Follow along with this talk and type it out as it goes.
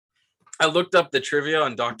I looked up the trivia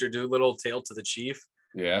on Dr. Dolittle Tale to the Chief.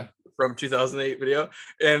 Yeah. From 2008 video,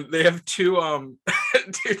 and they have two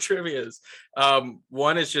two trivias.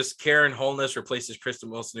 One is just Karen Holness replaces Kristen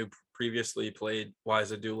Wilson, who previously played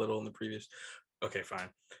Liza Doolittle in the previous. Okay, fine.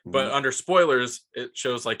 Mm-hmm. But under spoilers, it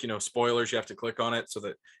shows like, spoilers. You have to click on it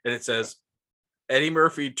and it says Eddie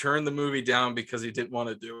Murphy turned the movie down because he didn't want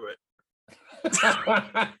to do it.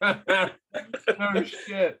 Oh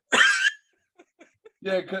shit.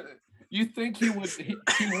 Yeah, cause you think he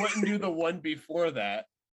wouldn't do the one before that,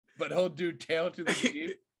 but he'll do Tale to the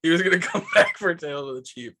Chief. He was gonna come back for Tale to the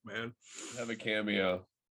Chief, man. Have a cameo.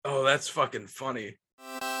 Oh, that's fucking funny.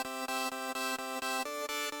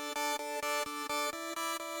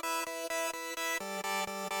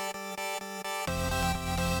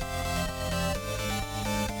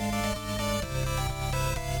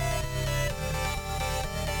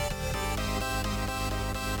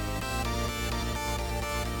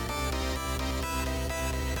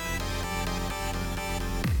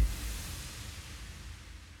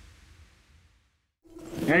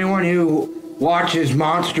 Anyone who watches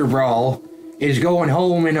Monster Brawl is going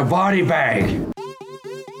home in a body bag.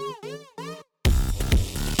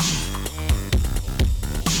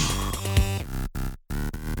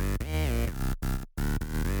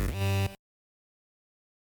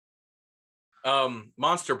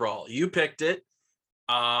 Monster Brawl, you picked it.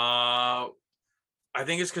 I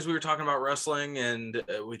think it's because we were talking about wrestling and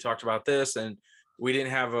we talked about this and we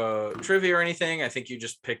didn't have a trivia or anything. I think you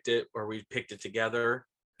just picked it, or we picked it together.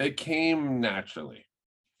 It came naturally.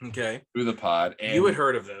 Okay. Through the pod. And you had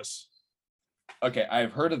heard of this. Okay,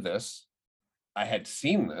 I've heard of this. I had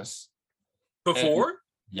seen this. Before?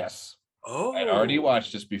 Yes. Oh. I'd already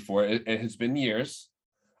watched this before. It has been years.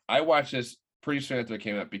 I watched this pretty soon after it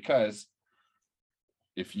came out because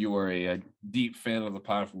if you were a deep fan of the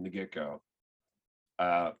pod from the get-go,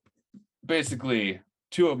 basically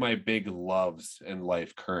two of my big loves in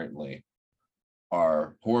life currently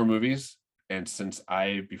are horror movies, and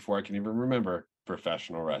before I can even remember,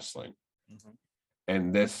 professional wrestling. Mm-hmm.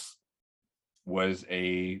 And this was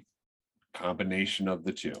a combination of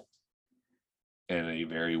the two in a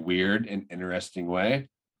very weird and interesting way.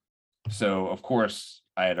 So, of course,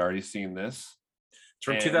 I had already seen this. It's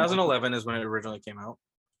from 2011 is when it originally came out.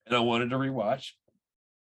 And I wanted to rewatch.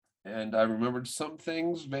 And I remembered some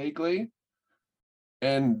things vaguely.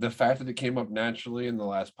 And the fact that it came up naturally in the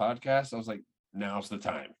last podcast, I was like, now's the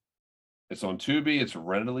time. It's on Tubi. It's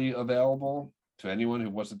readily available to anyone who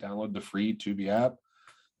wants to download the free Tubi app.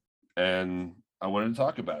 And I wanted to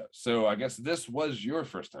talk about it. So I guess this was your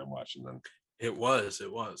first time watching them. It was.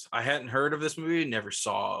 I hadn't heard of this movie, never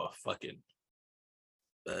saw a fucking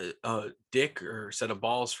dick or set of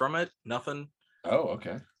balls from it. Nothing. Oh,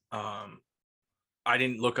 okay. I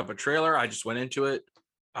didn't look up a trailer. I just went into it.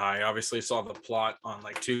 I obviously saw the plot on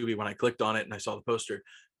like Tubi when I clicked on it and I saw the poster.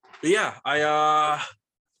 But yeah,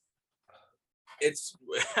 it's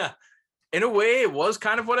in a way it was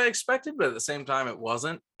kind of what I expected, but at the same time it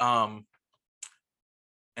wasn't.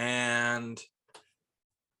 And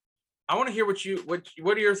I want to hear what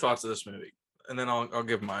are your thoughts of this movie, and then I'll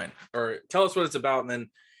give mine, or tell us what it's about, and then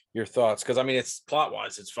your thoughts, because I mean, it's plot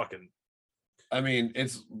wise, it's fucking. I mean,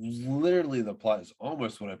 it's literally the plot is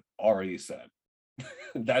almost what I've already said.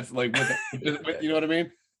 That's like, you know what I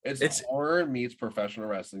mean? It's horror meets professional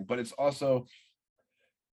wrestling, but it's also.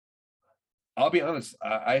 I'll be honest.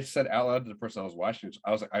 I said out loud to the person I was watching,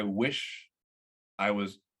 I was like, I wish I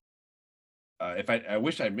was. I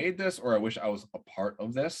wish I made this, or I wish I was a part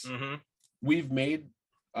of this. Mm-hmm. We've made,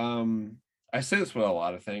 I say this with a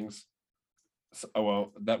lot of things,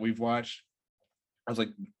 that we've watched. I was like,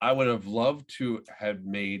 I would have loved to have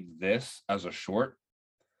made this as a short.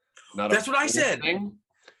 That's what I said. Thing.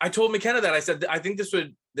 I told McKenna that. I said, I think this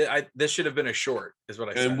should have been a short, is what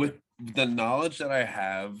I said. And with the knowledge that I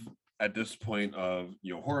have at this point of,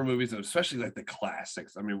 horror movies, and especially like the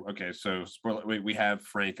classics. I mean, okay, so we have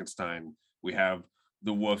Frankenstein. We have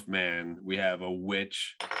the Wolfman, we have a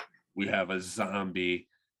witch, we have a zombie,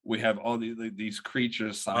 we have all these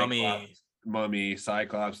creatures, Cyclops, Mummy,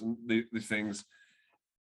 Cyclops, and these things.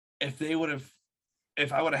 If I would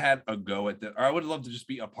have had a go at that, or I would have loved to just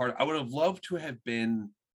be a part. I would have loved to have been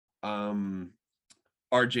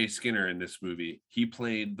R.J. Skinner in this movie. He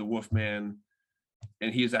played the Wolfman,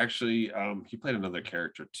 and he's actually he played another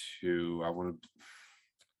character too.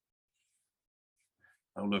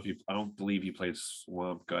 I don't believe he played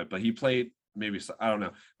Swamp Gut, but he played I don't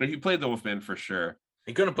know, but he played the Wolfman for sure.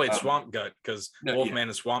 He couldn't have played Swamp Gut because Wolfman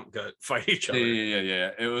and Swamp Gut fight each other.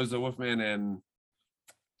 Yeah. It was the Wolfman and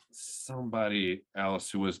somebody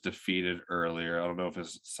else who was defeated earlier. I don't know if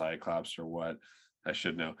it's Cyclops or what. I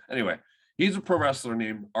should know. Anyway, He's a pro wrestler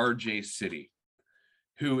named RJ City,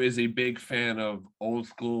 who is a big fan of old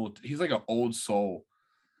school. He's like an old soul.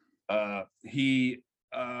 He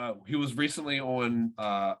was recently on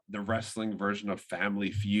the wrestling version of Family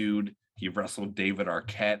Feud. He wrestled David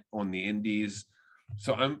Arquette on the Indies,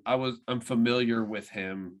 so I'm familiar with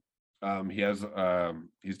him.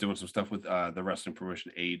 He's doing some stuff with the wrestling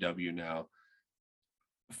promotion AEW now.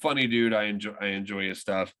 Funny dude, I enjoy his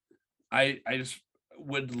stuff. I just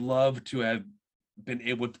would love to have been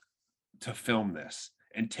able to film this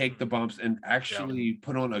and take the bumps and actually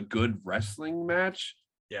put on a good wrestling match.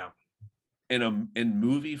 Yeah. In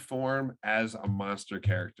movie form as a monster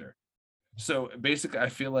character. So basically, I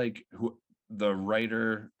feel like the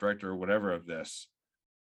writer, director, or whatever of this,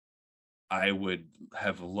 I would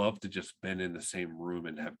have loved to just been in the same room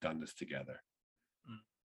and have done this together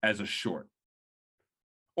as a short.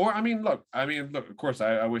 Or look. Of course,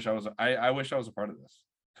 I wish I was. I wish I was a part of this.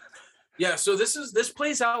 Yeah. So this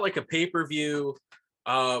plays out like a pay-per-view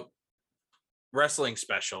wrestling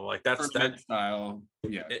special. Like that's that style.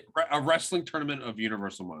 Yeah, a wrestling tournament of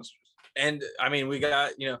Universal Monsters. And we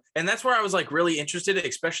got, and that's where I was like really interested,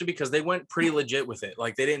 especially because they went pretty legit with it.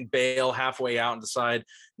 Like they didn't bail halfway out and decide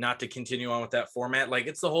not to continue on with that format. Like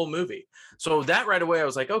it's the whole movie. So that right away, I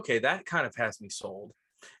was like, okay, that kind of has me sold.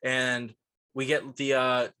 And we get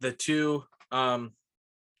the two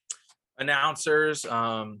announcers,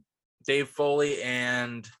 Dave Foley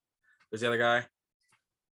and who's the other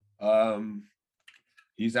guy?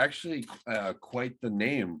 He's actually quite the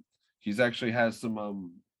name. He's actually has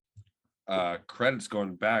some credits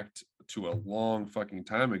going back to a long fucking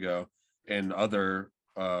time ago in other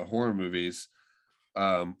horror movies.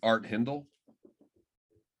 Art Hindle.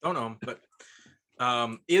 Don't know him, but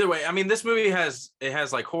either way, this movie has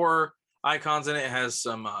like horror icons in it. It has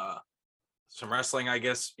some wrestling, I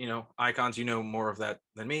guess, icons. More of that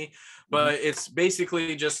than me, but it's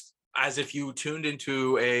basically just as if you tuned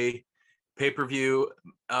into a pay-per-view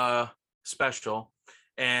special.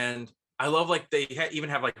 And I love like they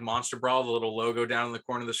even have like Monster Brawl, the little logo down in the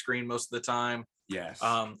corner of the screen most of the time. Yes.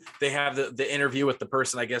 They have the interview with the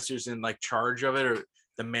person, I guess, who's in like charge of it, or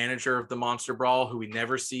the manager of the Monster Brawl, who we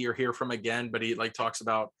never see or hear from again, but he like talks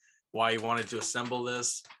about why he wanted to assemble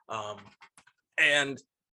this. And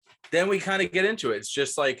then we kind of get into it. It's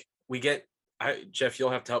just like we get Jeff,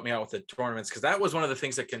 you'll have to help me out with the tournaments, because that was one of the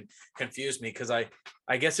things that can confuse me, because I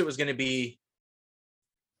guess it was going to be,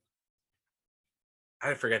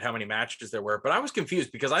 I forget how many matches there were, but I was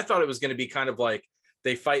confused because I thought it was going to be kind of like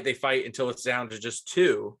they fight until it's down to just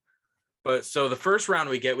two. But so the first round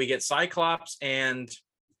we get Cyclops and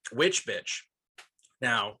Witch Bitch.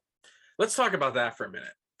 Now, let's talk about that for a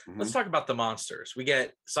minute. Let's talk about the monsters. We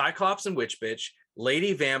get Cyclops and Witch Bitch,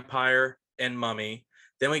 Lady Vampire and Mummy.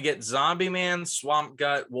 Then we get Zombie Man, Swamp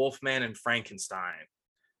Gut, Wolfman, and Frankenstein.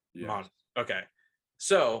 Yes. Okay.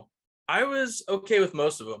 So I was okay with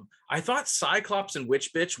most of them. I thought Cyclops and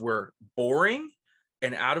Witch Bitch were boring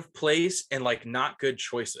and out of place and like not good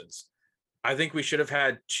choices. I think we should have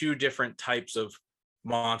had two different types of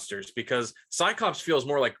monsters, because Cyclops feels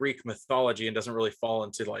more like Greek mythology and doesn't really fall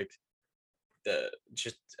into like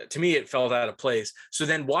to me, it felt out of place. So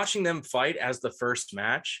then watching them fight as the first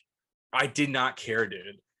match, I did not care,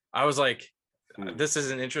 dude. I was like, this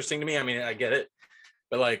isn't interesting to me. I get it,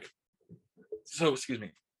 but like, so excuse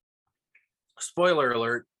me. Spoiler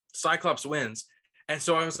alert, Cyclops wins. And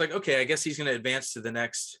so I was like, okay, I guess he's going to advance to the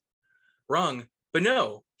next rung. But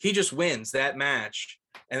no, he just wins that match.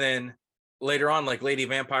 And then later on, like Lady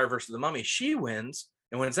Vampire versus the Mummy, she wins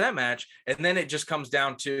and wins that match. And then it just comes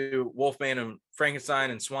down to Wolfman and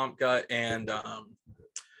Frankenstein and Swamp Gut and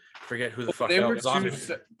forget who the fuck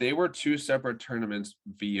they were two separate tournaments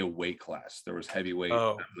via weight class. There was heavyweight,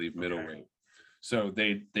 I believe middleweight. Okay. So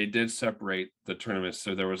they did separate the tournaments.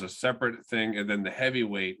 So there was a separate thing, and then the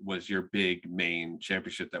heavyweight was your big main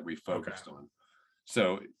championship that we focused on.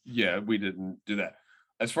 So yeah, we didn't do that.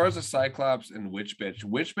 As far as the Cyclops and Witch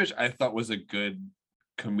Bitch I thought was a good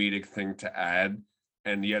comedic thing to add,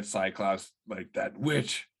 and yet Cyclops, like, that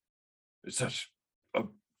witch is such a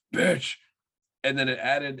bitch, and then it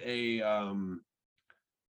added a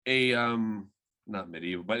not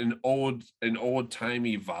medieval, but an old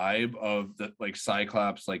timey vibe of the like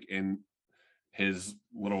Cyclops like in his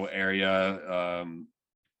little area.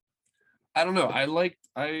 I don't know. I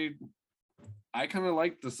kind of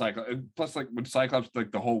liked the Cyclops. Plus, like with Cyclops,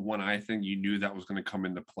 like the whole one eye thing, you knew that was going to come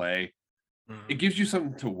into play. It gives you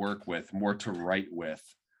something to work with, more to write with.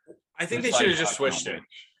 I think they should have just switched it.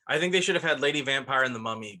 I think they should have had Lady Vampire and the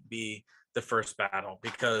Mummy be the first battle,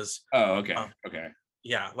 because okay.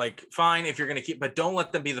 Yeah, like fine if you're going to keep, but don't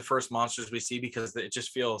let them be the first monsters we see, because it just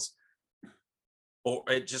feels or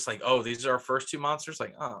it just like, oh, these are our first two monsters.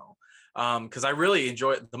 Like, oh, because I really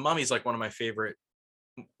enjoy it. The Mummy's like one of my favorite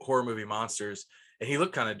horror movie monsters, and he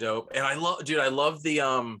looked kind of dope. And I love the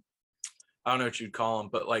I don't know what you'd call him,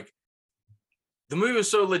 but like the movie was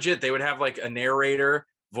so legit. They would have like a narrator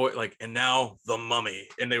voice, like, and now the Mummy,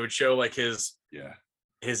 and they would show like his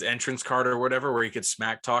entrance card or whatever, where he could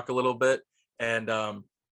smack talk a little bit, and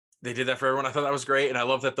they did that for everyone. I thought that was great, and I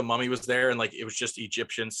love that the Mummy was there, and like it was just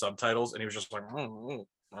Egyptian subtitles, and he was just like,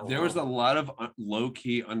 there was a lot of low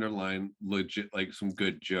key underline legit, like some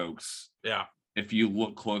good jokes. Yeah. If you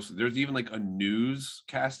look closely, there's even like a news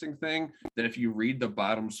casting thing that if you read the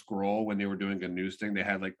bottom scroll when they were doing a news thing, they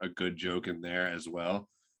had like a good joke in there as well.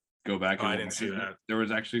 Go back and I didn't see that. There was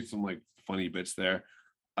actually some like funny bits there.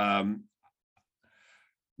 They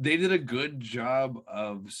did a good job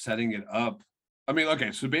of setting it up. I mean,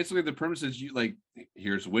 okay, so basically the premise is you like,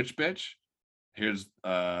 here's Witch Bitch, here's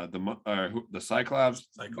the Cyclops,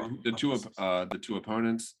 the two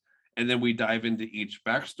opponents, and then we dive into each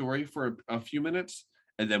backstory for a few minutes,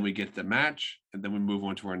 and then we get the match, and then we move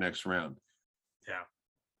on to our next round. Yeah,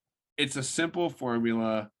 it's a simple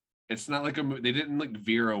formula. It's not like they didn't like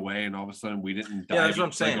veer away, and all of a sudden we didn't dive that's what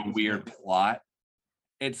I'm saying. Like a weird plot.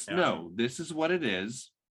 It's no, this is what it is,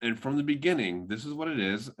 and from the beginning, this is what it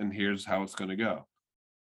is, and here's how it's going to go.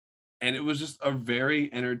 And it was just a very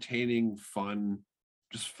entertaining, fun,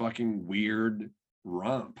 just fucking weird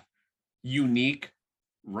romp, unique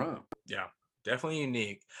romp. Yeah, definitely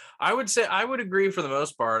unique. I would say I would agree for the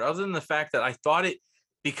most part, other than the fact that I thought it,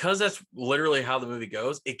 because that's literally how the movie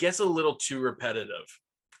goes, it gets a little too repetitive,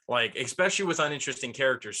 like especially with uninteresting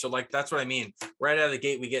characters. So like that's what I mean. Right out of the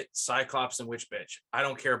gate, we get Cyclops and Witch Bitch. I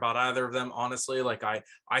don't care about either of them, honestly. Like I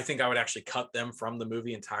think I would actually cut them from the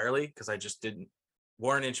movie entirely because I just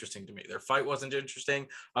weren't interesting to me. Their fight wasn't interesting,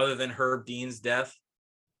 other than Herb Dean's death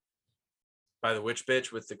by the Witch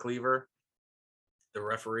Bitch with the cleaver. The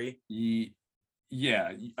referee.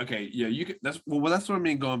 Yeah. Okay. Yeah. You could. That's what I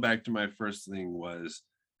mean. Going back to my first thing was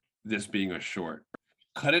this being a short.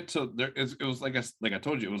 Cut it to there. It was like I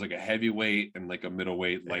told you, it was like a heavyweight and like a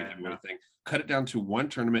middleweight, light heavyweight thing. Cut it down to one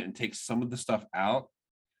tournament and take some of the stuff out.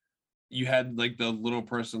 You had like the little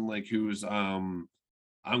person like who's I'm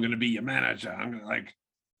gonna be your manager. I'm gonna like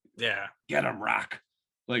get him rock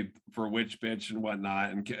like for Witch Bitch and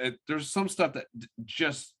whatnot. And there's some stuff that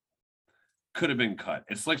just could have been cut.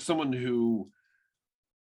 It's like someone who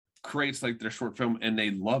creates like their short film and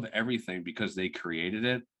they love everything because they created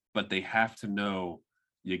it, but they have to know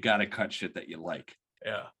you got to cut shit that you like.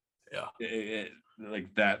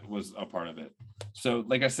 Like that was a part of it. So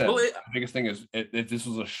like I said, the biggest thing is if this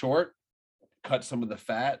was a short, cut some of the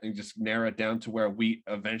fat and just narrow it down to where we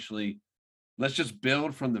eventually, let's just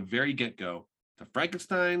build from the very get-go to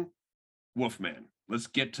Frankenstein, Wolfman. Let's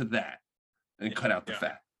get to that and cut out the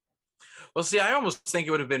fat. Well, see, I almost think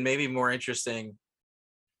it would have been maybe more interesting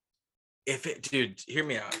if it, dude, hear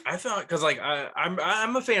me out. I thought, because like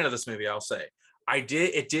I'm a fan of this movie, I'll say.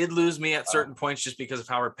 It did lose me at certain points just because of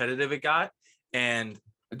how repetitive it got. And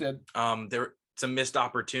it did. There were some missed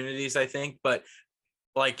opportunities, I think, but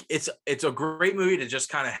like it's a great movie to just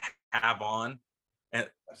kind of have on.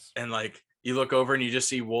 And like you look over and you just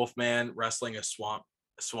see Wolfman wrestling a swamp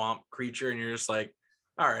creature, and you're just like,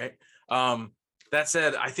 all right. That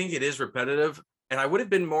said, I think it is repetitive, and I would have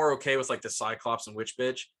been more okay with like the Cyclops and Witch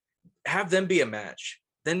Bitch. Have them be a match,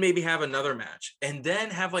 then maybe have another match, and then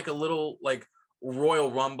have like a little like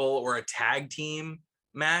Royal Rumble or a tag team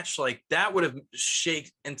match. Like that would have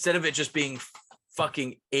instead of it just being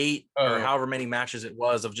fucking 8 or however many matches it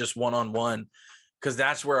was of just one-on-one, because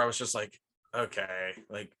that's where I was just like, okay,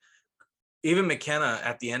 like even McKenna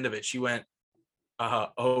at the end of it, she went,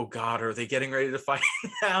 oh God, are they getting ready to fight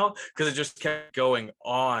now? Because it just kept going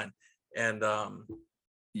on. And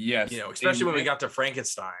yes, especially when we got to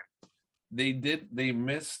Frankenstein. They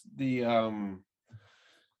missed the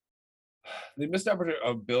opportunity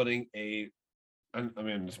of building I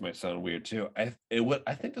mean, this might sound weird too. I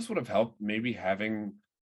think this would have helped maybe having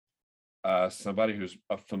somebody who's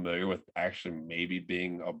familiar with actually maybe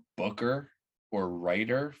being a booker or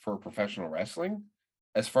writer for professional wrestling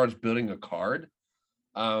as far as building a card.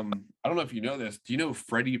 I don't know if you know this. Do you know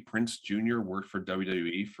Freddie Prinze Jr. worked for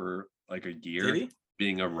WWE for like a year? Did he?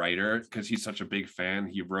 Being a writer, because he's such a big fan.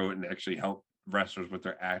 He wrote and actually helped wrestlers with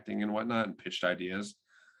their acting and whatnot and pitched ideas.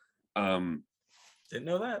 Didn't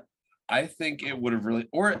know that. I think it would have really,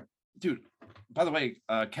 dude, by the way,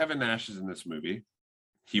 Kevin Nash is in this movie.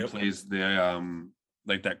 He plays the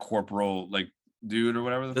like that corporal like dude or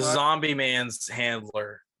whatever the zombie man's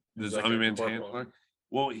handler. The zombie man's handler.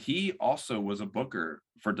 Well, he also was a booker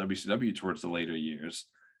for WCW towards the later years.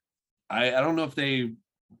 I don't know if they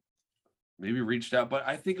maybe reached out, but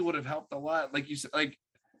I think it would have helped a lot. Like you said, like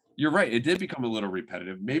you're right, it did become a little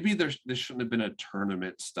repetitive. Maybe this shouldn't have been a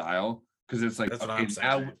tournament style because it's like That's what okay, I'm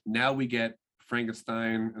saying. now we get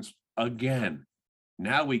Frankenstein again.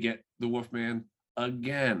 Now we get the Wolfman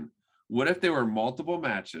again. What if there were multiple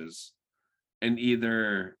matches and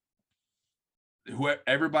either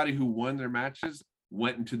everybody who won their matches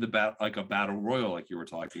went into the battle like a battle royal, like you were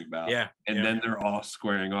talking about. Yeah. And then they're all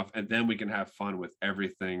squaring off, and then we can have fun with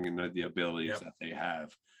everything and the abilities that they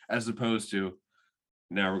have, as opposed to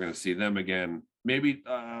now we're going to see them again. Maybe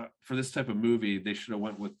for this type of movie, they should have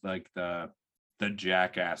went with like the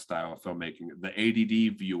Jackass style of filmmaking, the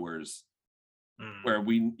ADD viewers, where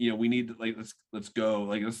we need to like let's go,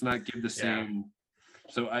 like let's not give the same.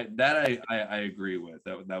 So I agree with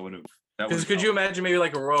that would have. Because could you imagine maybe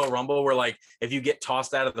like a Royal Rumble where like if you get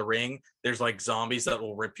tossed out of the ring, there's like zombies that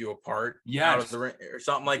will rip you apart out of the ring or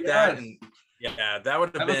something like that? And that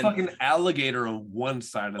would have been a fucking alligator on one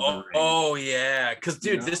side of the ring. Oh yeah, because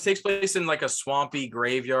dude, this takes place in like a swampy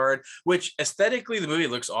graveyard, which aesthetically the movie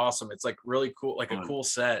looks awesome. It's like really cool, like a cool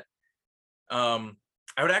set. I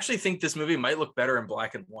would actually think this movie might look better in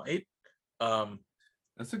black and white.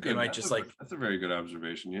 That's a good. That's a very good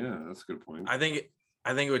observation. Yeah, that's a good point. I think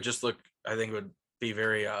it would just look. I think it would be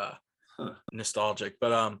very nostalgic,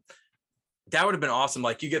 but that would have been awesome.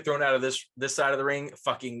 Like you get thrown out of this side of the ring,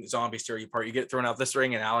 fucking zombies tear you apart. You get thrown out this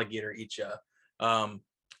ring, an alligator eats you.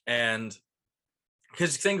 And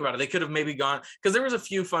because think about it, they could have maybe gone because there was a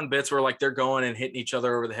few fun bits where like they're going and hitting each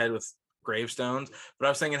other over the head with gravestones. But I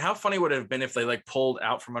was thinking, how funny would it have been if they like pulled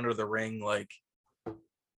out from under the ring, like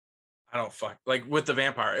like with the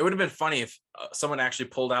vampire? It would have been funny if someone actually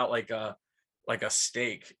pulled out like a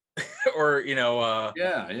stake or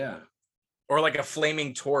or like a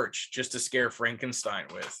flaming torch just to scare Frankenstein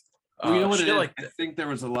with. Well, you know what it is? Like I think there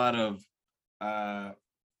was a lot of there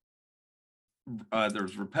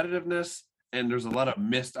was repetitiveness and there's a lot of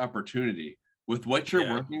missed opportunity with what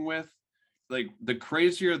you're working with. Like the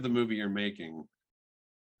crazier the movie you're making,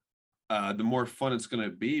 the more fun it's going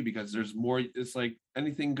to be because there's more. It's like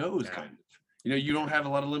anything goes, kind of. You don't have a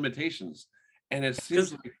lot of limitations, and it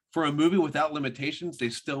seems like for a movie without limitations, they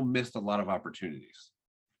still missed a lot of opportunities.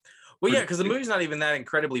 Well, yeah, because the movie's not even that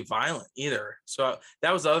incredibly violent either. So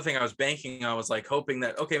that was the other thing I was banking. I was like hoping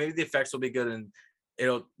that okay, maybe the effects will be good and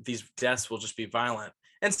these deaths will just be violent.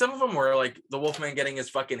 And some of them were like the Wolfman getting his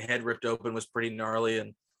fucking head ripped open was pretty gnarly.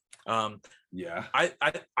 And I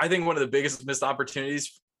think one of the biggest missed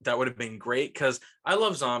opportunities that would have been great because I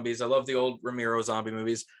love zombies. I love the old Romero zombie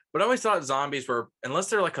movies, but I always thought zombies were, unless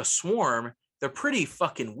they're like a swarm, they're pretty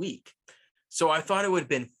fucking weak. So I thought it would have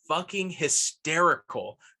been fucking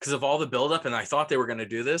hysterical because of all the buildup. And I thought they were going to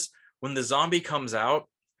do this when the zombie comes out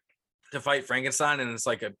to fight Frankenstein and it's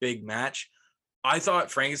like a big match. I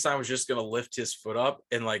thought Frankenstein was just going to lift his foot up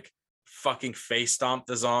and like fucking face stomp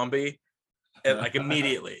the zombie and like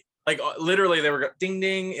immediately, like literally they were going ding,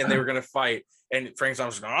 ding, and they were going to fight. And Frankenstein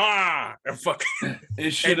was going, and fucking.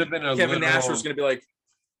 It should have been Kevin Nash was going to be like.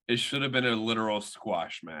 It should have been a literal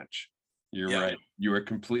squash match. You're right. You were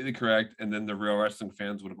completely correct. And then the real wrestling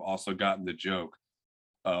fans would have also gotten the joke.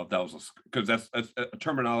 That was because that's a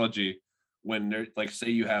terminology when they're like,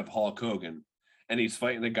 say you have Hulk Hogan and he's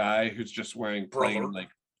fighting the guy who's just wearing plain like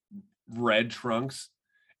red trunks.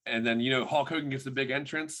 And then, Hulk Hogan gets the big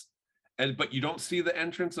entrance but you don't see the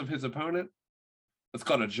entrance of his opponent. It's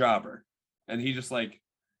called a jobber. And he just like,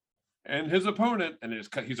 and his opponent, and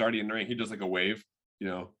he's already in the ring. He does like a wave,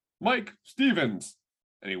 Mike Stevens.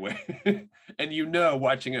 Anyway, and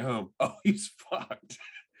watching at home, he's fucked.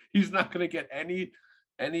 He's not going to get any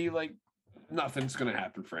like, nothing's going to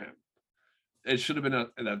happen for him. It should have been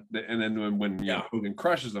and then when Hogan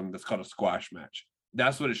crushes him, that's called a squash match.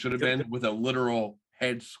 That's what it should have been with a literal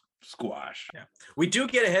head squash. Yeah, we do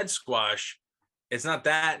get a head squash. It's not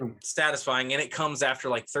that satisfying, and it comes after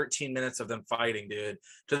like 13 minutes of them fighting, dude.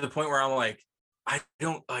 To the point where I'm like, I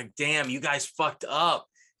don't like, damn, you guys fucked up.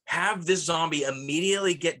 Have this zombie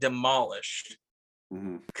immediately get demolished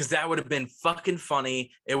because that would have been fucking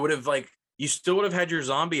funny. It would have like you still would have had your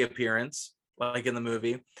zombie appearance like in the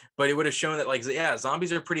movie, but it would have shown that like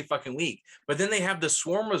zombies are pretty fucking weak. But then they have the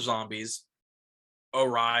swarm of zombies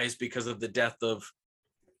arise because of the death of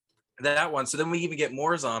that one. So then we even get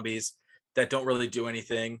more zombies that don't really do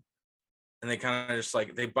anything, and they kind of just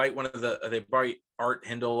like they bite Art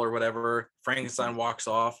Hindle or whatever. Frankenstein walks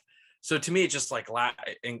off. So to me, it just like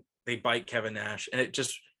and they bite Kevin Nash, and it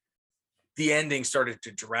just the ending started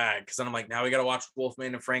to drag because then I'm like, now we got to watch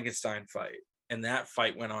Wolfman and Frankenstein fight, and that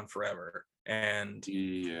fight went on forever. And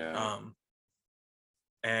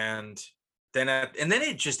and then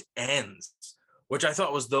it just ends, which I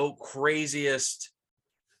thought was the craziest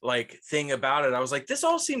like thing about it. I was like, this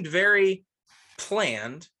all seemed very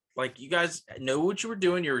planned. Like you guys know what you were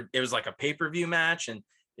doing. It was like a pay-per-view match and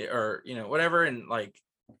or whatever, and like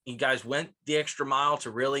you guys went the extra mile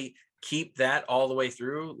to really keep that all the way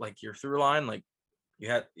through, like your through line, like you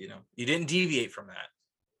had, you didn't deviate from that.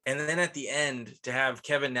 And then at the end to have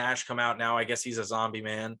Kevin Nash come out, now I guess he's a zombie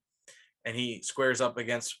man, and he squares up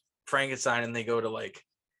against Frankenstein, and they go to like,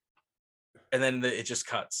 and then it just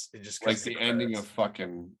cuts. It just cuts like the ending of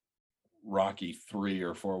fucking Rocky 3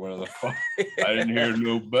 or 4, whatever the fuck. I didn't hear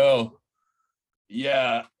no bell.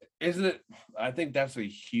 Yeah, isn't it? I think that's a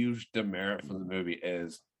huge demerit for the movie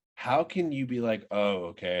is how can you be like, oh,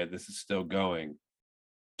 okay, this is still going,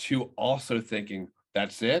 to also thinking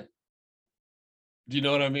that's it. Do you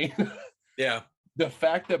know what I mean? Yeah. The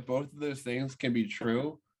fact that both of those things can be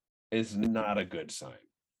true is not a good sign.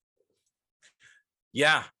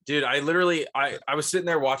 Yeah, dude, I literally I was sitting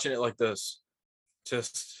there watching it like this,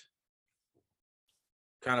 just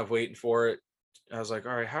kind of waiting for it. I was like,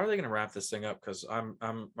 all right, how are they gonna wrap this thing up? Because I'm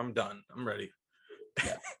done. I'm ready.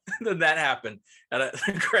 Yeah. Then that happened, and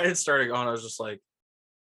the credits started going. I was just like,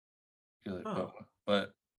 oh,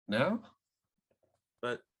 but now,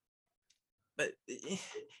 but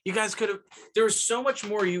you guys could have. There was so much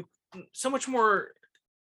more.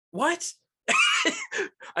 What?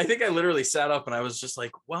 I think I literally sat up and I was just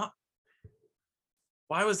like, "What?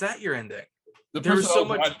 Why was that your ending?" There's so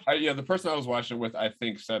much. The person I was watching with, I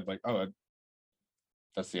think, said like, "Oh,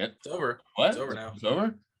 that's it. It's over. What? It's over now. It's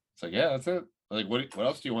over." It's like, yeah, that's it. Like, what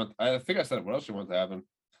else do you want? I think I said, what else do you want to happen?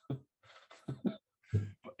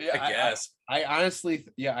 Yeah, I guess. I honestly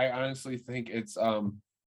think it's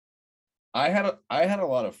I had a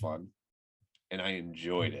lot of fun, and I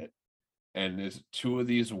enjoyed it. And there's two of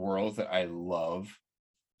these worlds that I love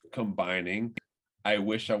combining. I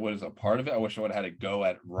wish I was a part of it. I wish I would have had a go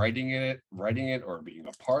at writing it, or being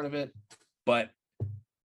a part of it. But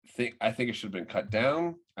I think it should have been cut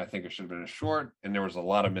down. I think it should have been a short, and there was a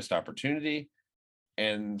lot of missed opportunity,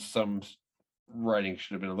 and some writing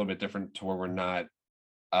should have been a little bit different to where we're not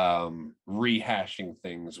rehashing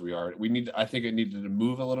things. I think it needed to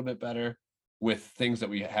move a little bit better with things that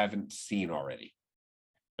we haven't seen already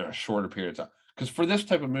in a shorter period of time. Because for this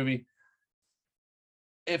type of movie,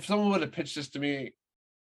 if someone would have pitched this to me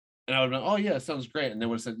and I would have been, oh yeah, it sounds great, and they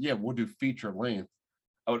would have said, yeah, we'll do feature length,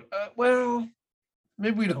 I would, well,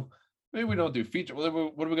 maybe we don't do feature. What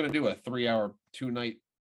are we gonna do? A 3-hour 2-night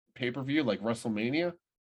pay-per-view like WrestleMania?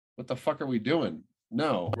 What the fuck are we doing?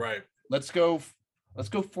 No. Right. Let's go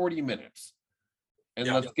 40 minutes. And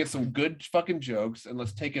let's get some good fucking jokes, and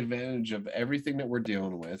let's take advantage of everything that we're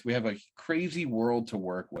dealing with. We have a crazy world to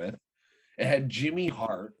work with. It had Jimmy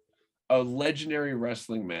Hart, a legendary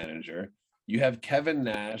wrestling manager. You have Kevin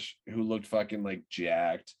Nash, who looked fucking like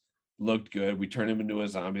jacked, looked good. We turn him into a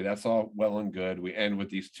zombie. That's all well and good. We end with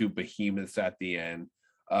these two behemoths at the end.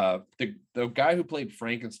 The guy who played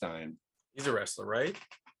Frankenstein, he's a wrestler, right?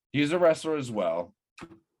 He's a wrestler as well.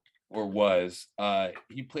 Or was.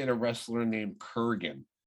 He played a wrestler named Kurgan.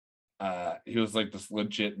 He was like this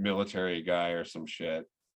legit military guy or some shit.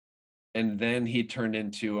 And then he turned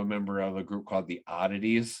into a member of a group called the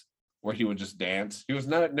Oddities, where he would just dance. He was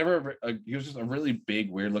he was just a really big,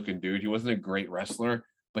 weird looking dude. He wasn't a great wrestler,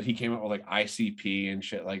 but he came up with like ICP and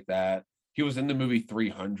shit like that. He was in the movie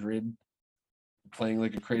 300 playing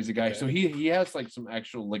like a crazy guy. Okay. So he has like some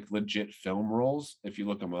actual like legit film roles if you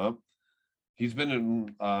look him up. He's been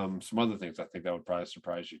in some other things. I think that would probably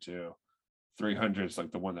surprise you too. 300 is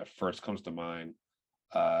like the one that first comes to mind.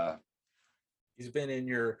 He's been in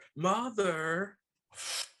Your Mother.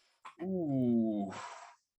 Ooh.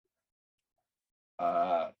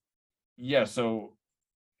 Yeah, so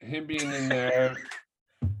him being in there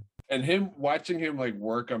and watching him like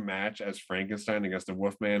work a match as Frankenstein against the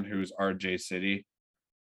Wolfman, who's RJ City,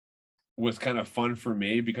 was kind of fun for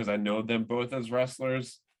me because I know them both as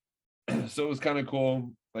wrestlers. So it was kind of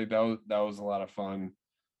cool. Like that was a lot of fun.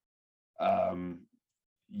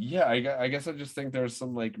 Yeah, I guess I just think there's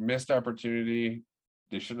some like missed opportunity.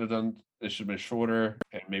 They should have been shorter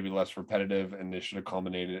and maybe less repetitive, and they should have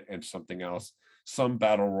culminated in something else, some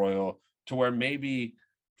battle royal to where maybe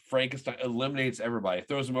Frankenstein eliminates everybody,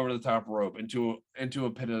 throws him over the top rope into a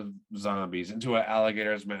pit of zombies, into an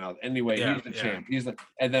alligator's mouth. Anyway, he's the champ.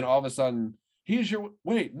 And then all of a sudden,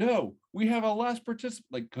 no, we have a last participant,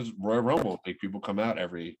 like, because Royal Rumble, like, people come out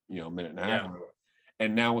every minute and a half,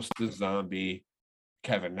 and now it's the zombie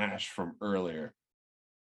Kevin Nash from earlier.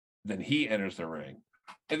 Then he enters the ring,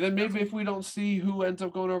 and then maybe if we don't see who ends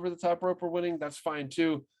up going over the top rope or winning, that's fine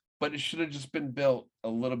too. but it should have just been built a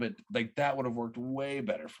little bit like that would have worked way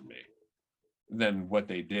better for me than what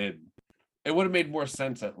they did. It would have made more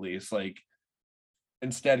sense at least. Like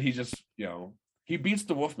instead, he just, he beats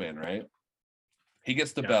the Wolfman, right? He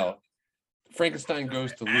gets the belt. Frankenstein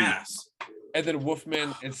goes to leave. And then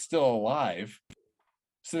Wolfman is still alive.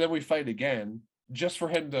 So then we fight again just for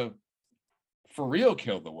him to, for real,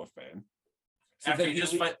 kill the Wolfman. So after he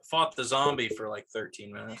just fought the zombie for like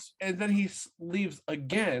 13 minutes. And then he leaves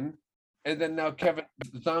again. And then now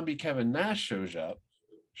zombie Kevin Nash shows up.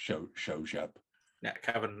 Shows up. Yeah,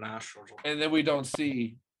 Kevin Nash shows up. And then we don't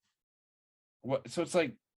see what. So it's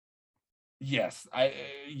like, yes, I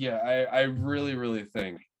really, really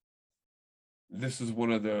think this is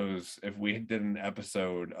one of those, if we did an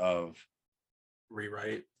episode of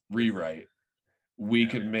Rewrite, we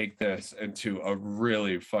could make this into a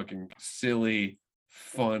really fucking silly,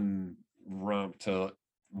 fun romp to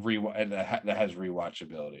rewatch that has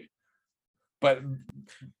rewatchability. But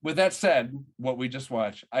with that said, what we just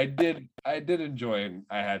watched, I did enjoy and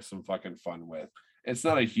I had some fucking fun with. It's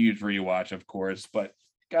not a huge rewatch, of course, but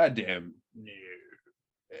goddamn. No.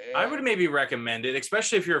 I would maybe recommend it,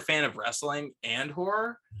 especially if you're a fan of wrestling and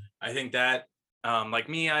horror. I think that, like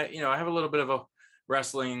me, I have a little bit of a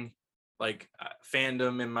wrestling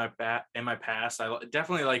fandom in my past. I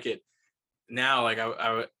definitely like it now. Like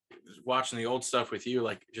I was watching the old stuff with you,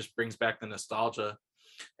 like it just brings back the nostalgia,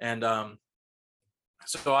 and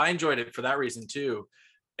so I enjoyed it for that reason too.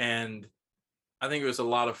 And I think it was a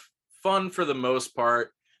lot of fun for the most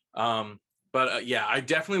part. But yeah, I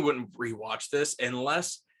definitely wouldn't rewatch this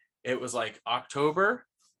unless it was like October.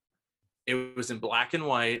 It was in black and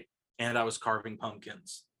white, and I was carving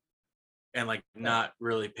pumpkins, and like not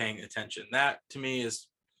really paying attention. That to me is,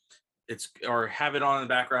 or have it on in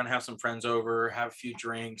the background, have some friends over, have a few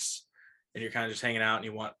drinks, and you're kind of just hanging out, and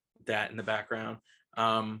you want that in the background.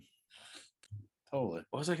 Totally.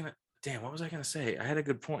 What was I gonna say? I had a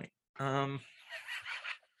good point. I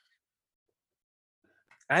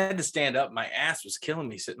had to stand up. My ass was killing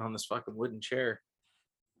me sitting on this fucking wooden chair.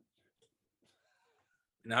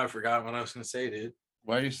 Now I forgot what I was going to say, dude.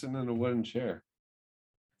 Why are you sitting in a wooden chair?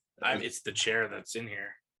 It's the chair that's in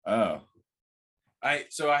here. Oh.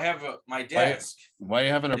 So I have my desk. Why are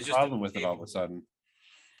you having a problem with it all of a sudden?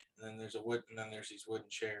 And then there's there's these wooden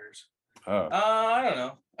chairs. Oh. I don't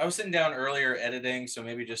know. I was sitting down earlier editing, so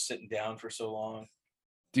maybe just sitting down for so long.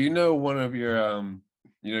 Do you know one of your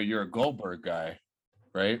you're a Goldberg guy,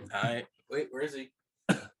 right? Wait, where is he?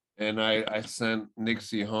 And I sent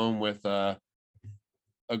Nixie home with a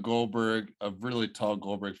Goldberg, a really tall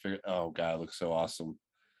Goldberg figure. Oh god, it looks so awesome.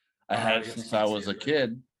 I had it since I was a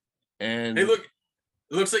kid. And hey, look,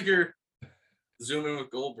 it looks like you're zooming with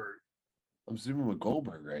Goldberg. I'm zooming with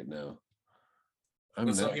Goldberg right now.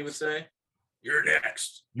 What's something he would say? You're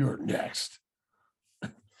next. You're next.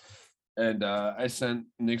 And I sent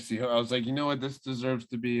Nixie. I was like, you know what? This deserves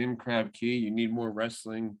to be in Crab Key. You need more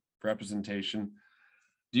wrestling representation.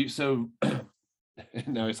 So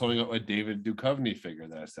now he's holding up a David Duchovny figure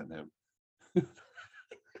that I sent him.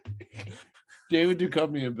 David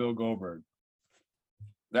Duchovny and Bill Goldberg.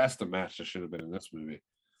 That's the match that should have been in this movie.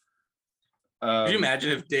 Could you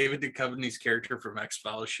imagine if David Duchovny's character from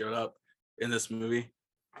X-Files showed up in this movie?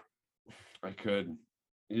 I could.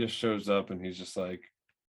 He just shows up and he's just like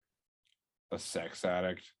a sex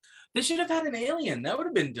addict. They should have had an alien. That would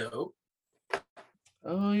have been dope.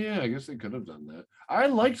 Oh yeah, I guess they could have done that. I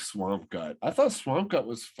liked Swamp Gut. I thought Swamp Gut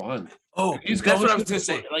was fun. Oh, that's what I was gonna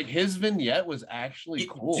say. Like his vignette was actually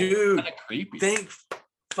cool, dude. Kind of creepy. Thank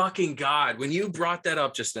fucking God when you brought that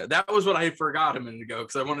up just now. That was what I forgot a minute ago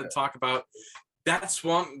because I wanted to talk about that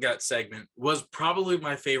Swamp Gut segment. Was probably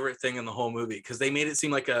my favorite thing in the whole movie because they made it seem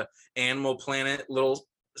like a Animal Planet little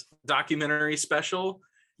documentary special,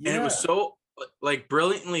 and it was so like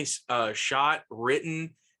brilliantly shot,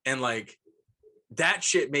 written, and like. That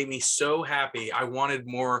shit made me so happy. I wanted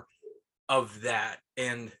more of that.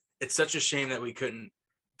 And it's such a shame that we couldn't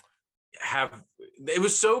have. It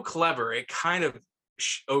was so clever. It kind of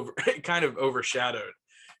overshadowed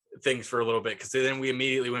things for a little bit because then we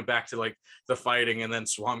immediately went back to like the fighting and then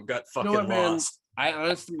Swamp Gut fucking lost. I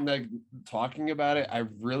honestly, like talking about it, I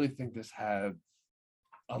really think this had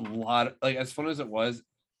a lot of, like, as fun as it was,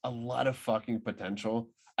 a lot of fucking potential.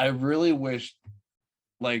 I really wish,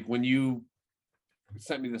 like, when you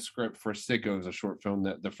sent me the script for Sickos, a short film,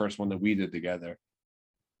 that the first one that we did together,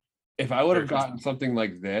 if I would have gotten something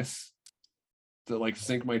like this to like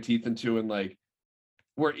sink my teeth into, and like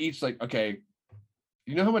we're each like, okay,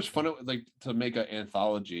 you know how much fun it was like to make an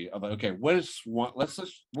anthology of like, okay, what is Swamp,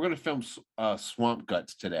 we're gonna film Swamp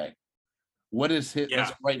Guts today. What is his?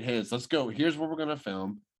 Let's write his. Let's go. Here's what we're gonna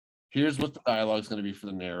film. Here's what the dialogue is going to be for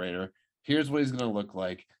the narrator. Here's what he's going to look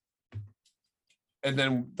like. And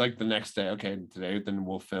then like the next day, okay, today then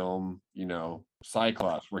we'll film,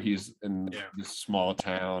 Cyclops, where he's in this small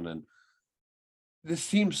town, and this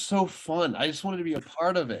seems so fun. I just wanted to be a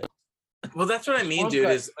part of it. Well, that's what I mean, dude.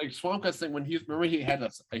 Is like Swamp Guy's thing when he had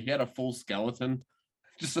a full skeleton,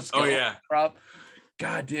 just a skeleton prop.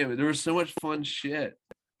 God damn it, there was so much fun shit.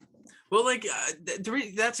 Well, like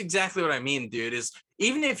that's exactly what I mean, dude. Is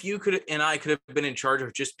even if you could and I could have been in charge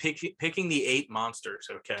of just picking the 8 monsters,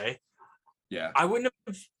 okay? Yeah, I wouldn't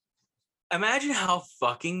have. Imagine how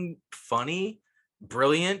fucking funny,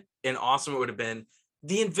 brilliant, and awesome it would have been.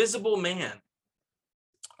 The Invisible Man.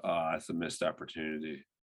 That's a missed opportunity.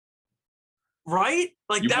 Right?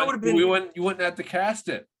 Like that would have been. You wouldn't have to cast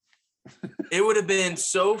it. It would have been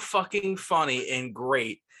so fucking funny and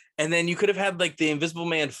great. And then you could have had like the Invisible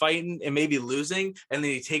Man fighting and maybe losing, and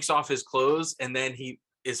then he takes off his clothes, and then he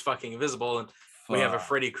is fucking invisible, and we have a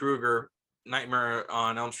Freddy Krueger Nightmare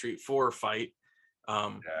on Elm Street 4 fight.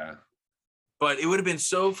 But it would have been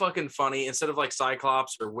so fucking funny instead of like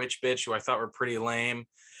Cyclops or Witch Bitch, who I thought were pretty lame.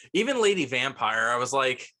 Even Lady Vampire, I was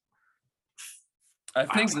like, I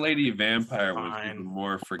think Lady Vampire was even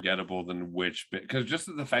more forgettable than Witch Bitch, because just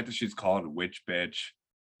the fact that she's called Witch Bitch.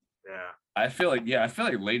 Yeah. I feel like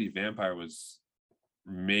Lady Vampire was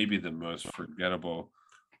maybe the most forgettable.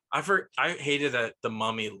 I hated that the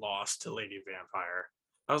Mummy lost to Lady Vampire.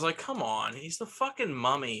 I was like, come on, he's the fucking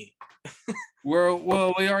Mummy.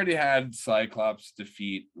 Well, we already had Cyclops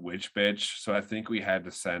defeat Witch Bitch, so I think we had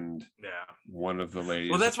to send one of the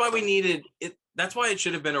ladies. Well, that's why we needed it. That's why it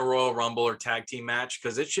should have been a Royal Rumble or tag team match,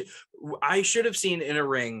 because I should have seen in a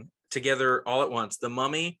ring together all at once the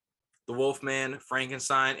Mummy, the Wolfman,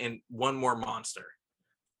 Frankenstein, and one more monster.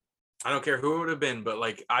 I don't care who it would have been, but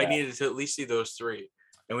like I needed to at least see those 3,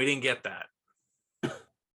 and we didn't get that.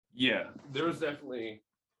 Yeah, there was definitely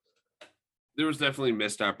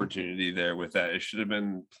missed opportunity there with that. It should have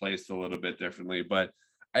been placed a little bit differently, but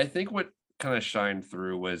I think what kind of shined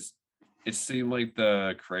through was it seemed like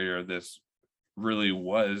the creator of this really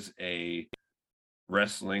was a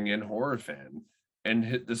wrestling and horror fan,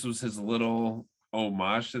 and this was his little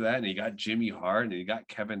homage to that. And he got Jimmy Hart, and he got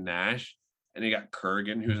Kevin Nash, and he got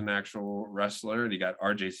Kurgan, who's an actual wrestler, and he got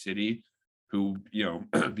RJ City, who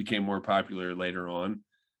became more popular later on.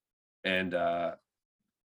 And I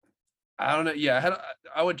don't know. Yeah,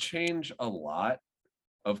 I would change a lot,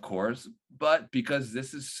 of course, but because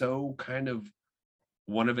this is so kind of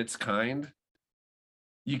one of its kind,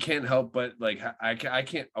 you can't help but like I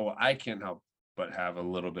can't help but have a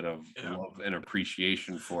little bit of love and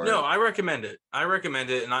appreciation for it. No, I recommend it,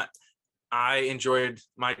 and I enjoyed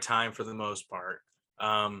my time for the most part.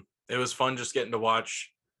 It was fun just getting to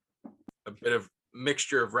watch a bit of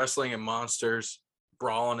mixture of wrestling and monsters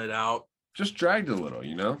brawling it out. Just dragged a little,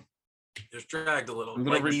 Just dragged a little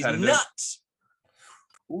like repetitive. These nuts.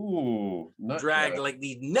 Ooh, nut dragged like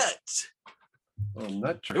these nuts. Oh,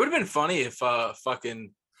 nut trick. It would have been funny if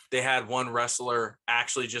fucking they had one wrestler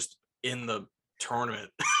actually just in the tournament.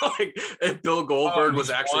 Like if Bill Goldberg was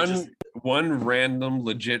actually one random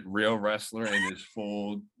legit real wrestler in his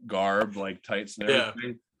full garb, like tights and everything.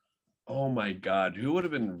 Yeah. Oh my god, who would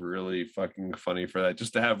have been really fucking funny for that?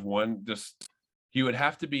 Just to have one, he would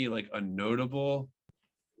have to be like a notable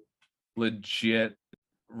legit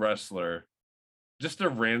wrestler just to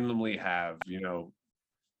randomly have,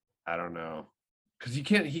 I don't know, because he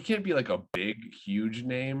can't be like a big huge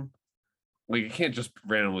name, like it can't just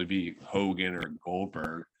randomly be Hogan or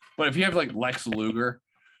Goldberg. But if you have like Lex Luger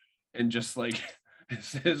and just like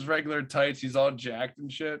his regular tights, he's all jacked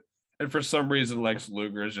and shit, and for some reason Lex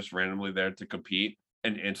Luger is just randomly there to compete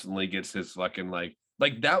and instantly gets his fucking like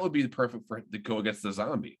that would be perfect for him to go against the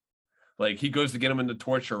zombie. Like he goes to get him in the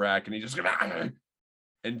torture rack and he just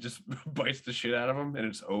and just bites the shit out of him and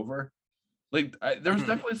it's over. Like there was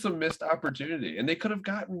definitely some missed opportunity, and they could have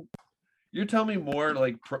gotten. You're telling me more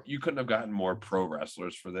like you couldn't have gotten more pro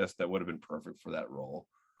wrestlers for this that would have been perfect for that role.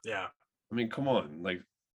 Yeah, I mean, come on, like,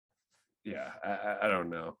 yeah, I don't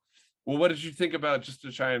know. Well, what did you think about, just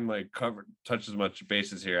to try and like touch as much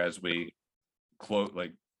bases here as we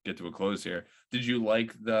get to a close here? Did you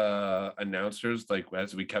like the announcers? Like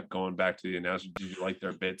as we kept going back to the announcers, did you like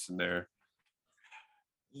their bits and their?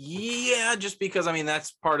 Yeah, just because I mean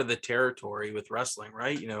that's part of the territory with wrestling,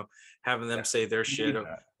 right? Having them say their shit,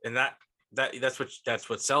 and that's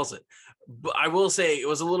what sells it. But I will say it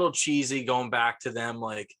was a little cheesy going back to them,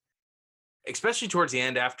 like especially towards the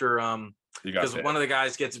end after because one of the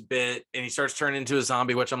guys gets bit and he starts turning into a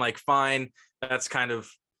zombie, which I'm like, fine, that's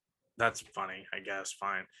funny, I guess,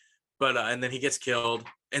 fine. But and then he gets killed,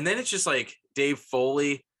 and then it's just like Dave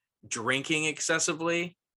Foley drinking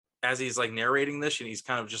excessively as he's like narrating this, and he's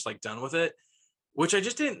kind of just like done with it, which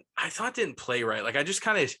I thought didn't play right. Like I just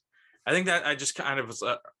kind of was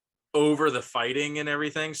over the fighting and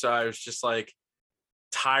everything. So I was just like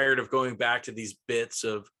tired of going back to these bits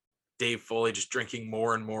of Dave Foley just drinking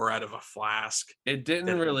more and more out of a flask. It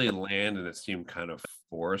didn't really land, and it seemed kind of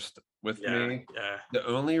forced with me. Yeah. The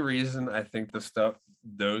only reason I think the stuff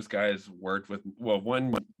those guys worked with, well,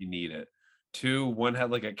 one, you need it. Two, one had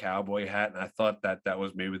like a cowboy hat, and I thought that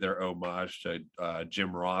was maybe their homage to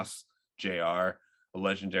Jim Ross, JR, a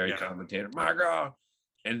legendary commentator. My God.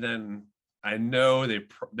 And then I know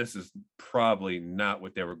this is probably not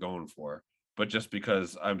what they were going for, but just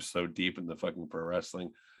because I'm so deep in the fucking pro wrestling,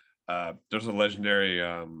 there's a legendary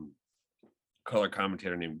color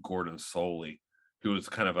commentator named Gordon Soley, who was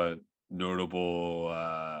kind of a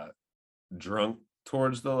notable drunk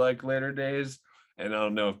towards the like later days, and I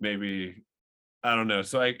don't know if maybe I don't know.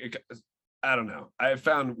 So I don't know. I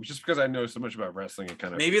found just because I know so much about wrestling, it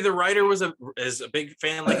kind of maybe the writer is a big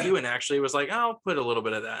fan like you and actually was like, I'll put a little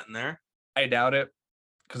bit of that in there. I doubt it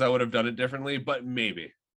because I would have done it differently, but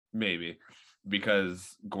maybe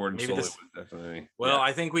because Gordon Soley was definitely. Well,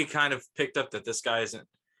 I think we kind of picked up that this guy isn't.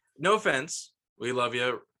 No offense, we love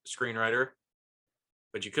you, screenwriter,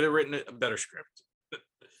 but you could have written a better script.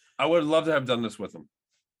 I would love to have done this with him.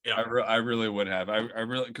 Yeah, I really would have. I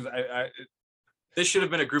really because this should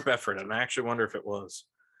have been a group effort, and I actually wonder if it was.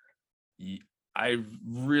 I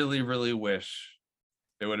really, really wish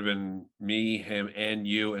it would have been me, him, and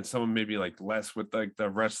you, and someone maybe like less with like the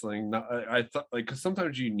wrestling. I thought like because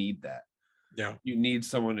sometimes you need that. Yeah, you need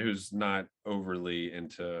someone who's not overly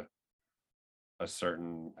into a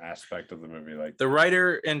certain aspect of the movie. Like the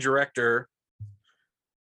writer and director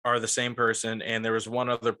are the same person, and there was one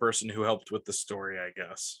other person who helped with the story, I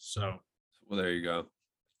guess. So, well, there you go.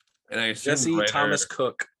 And I assume Jesse Thomas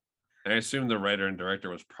Cook. I assume the writer and director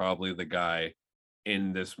was probably the guy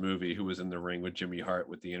in this movie who was in the ring with Jimmy Hart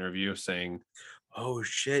with the interview saying, "Oh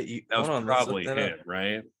shit, that was probably him,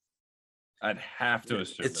 right?" I'd have to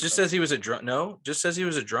assume. It just says he was a drunk. No, just says he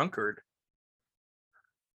was a drunkard.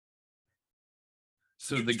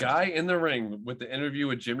 So the guy in the ring with the interview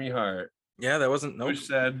with Jimmy Hart. Yeah, that wasn't. Who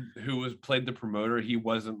said played the promoter? He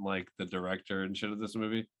wasn't like the director and shit of this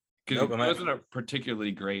movie because he wasn't a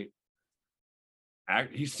particularly great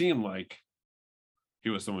act. He seemed like he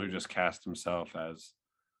was someone who just cast himself as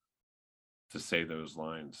to say those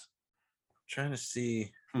lines. I'm trying to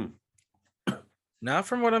see. Not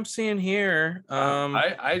from what I'm seeing here.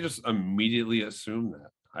 I just immediately assumed that.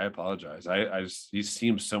 I apologize. He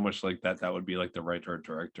seems so much like that. That would be like the writer or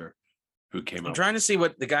director who came up. I'm trying to see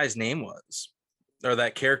what the guy's name was, or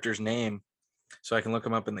that character's name, so I can look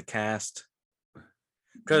him up in the cast.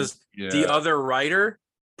 Because the other writer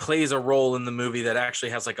plays a role in the movie that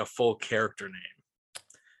actually has like a full character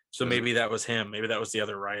name. So maybe that was him. Maybe that was the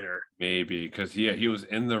other writer. Maybe because he was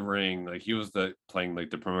in the ring, like he was playing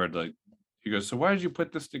like the promoter. Like he goes, so why did you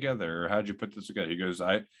put this together, or how did you put this together? He goes,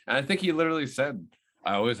 I think he literally said,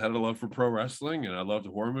 I always had a love for pro wrestling, and I loved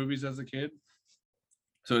horror movies as a kid.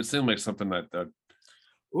 So it seemed like something that.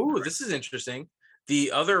 Ooh, this is interesting.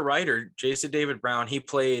 The other writer, Jason David Brown, he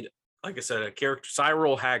played, like I said, a character,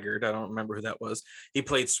 Cyril Haggard. I don't remember who that was. He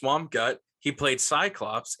played Swamp Gut. He played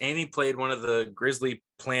Cyclops, and he played one of the Grizzly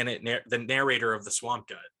Planet, the narrator of the Swamp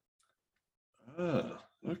Gut. Oh,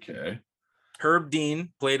 okay. Herb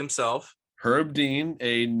Dean played himself. Herb Dean,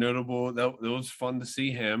 a notable. That was fun to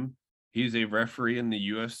see him. He's a referee in the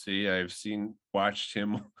UFC. I've watched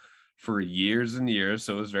him for years and years,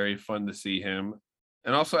 so it was very fun to see him,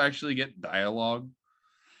 and also actually get dialogue.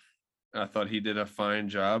 I thought he did a fine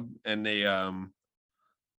job, and they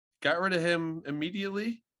got rid of him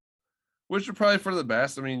immediately, which was probably for the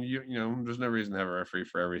best. I mean, you know, there's no reason to have a referee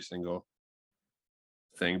for every single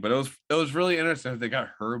thing, but it was really interesting that they got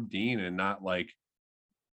Herb Dean and not like.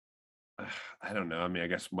 I don't know. I mean, I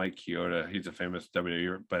guess Mike Chioda, he's a famous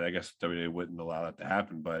WWE, but I guess WWE wouldn't allow that to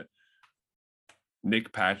happen. But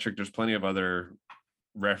Nick Patrick, there's plenty of other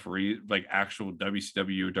referees, like actual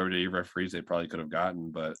WCW, WWE referees they probably could have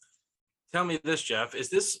gotten. But tell me this, Jeff,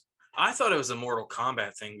 is this, I thought it was a Mortal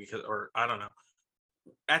Kombat thing because, or I don't know.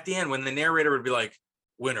 At the end, when the narrator would be like,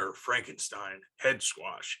 winner, Frankenstein, head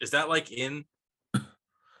squash. Is that like in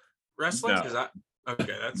wrestling? No.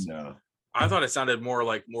 Okay, that's no. I thought it sounded more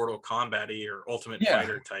like Mortal Kombat-y or Ultimate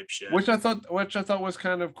Fighter type shit. Which I thought was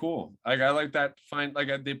kind of cool. Like I like that.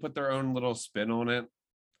 They put their own little spin on it.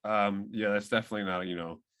 That's definitely not, you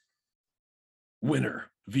know, winner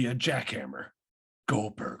via jackhammer,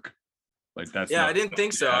 Goldberg. Like that's I didn't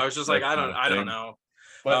think so. I was just like, I don't know.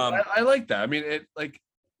 But I like that. I mean, it like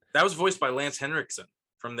that was voiced by Lance Henriksen.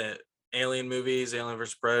 from the Alien movies, Alien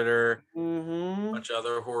vs Predator, Mm-hmm. bunch of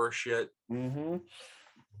other horror shit, Mm-hmm.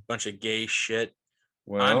 bunch of gay shit.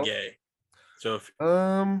 Well, I'm gay, so if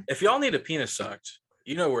um, if y'all need a penis sucked,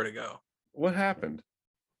 you know where to go. what happened?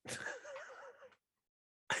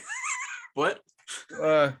 What?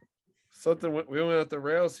 Something we went off the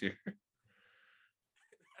rails here.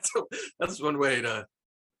 That's one way to.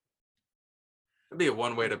 That'd be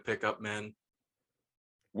one way to pick up men.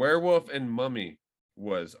 Werewolf and Mummy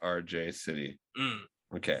was RJ City. Mm.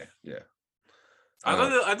 Okay, yeah.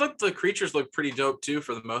 I thought the creatures looked pretty dope too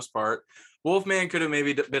for the most part. Wolfman could have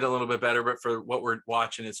maybe been a little bit better, but for what we're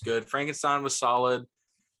watching, it's good. Frankenstein was solid.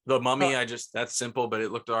 The Mummy, that's simple, but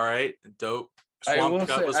it looked all right. Dope. Swamp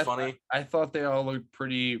Gut was funny. I thought they all looked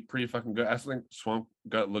pretty fucking good. I think Swamp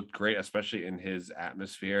Gut looked great, especially in his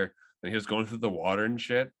atmosphere. And he was going through the water and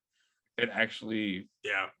shit. It actually,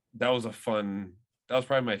 yeah, that was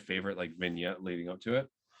probably my favorite like vignette leading up to it.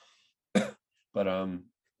 But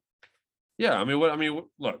yeah, I mean,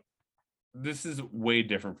 look, this is way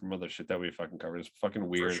different from other shit that we fucking covered. It's fucking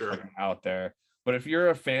weird, sure. fucking out there. But if you're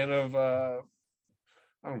a fan of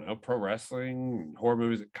I don't know, pro wrestling, horror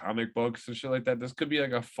movies, comic books, and shit like that, this could be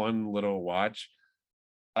like a fun little watch.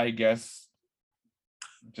 I guess.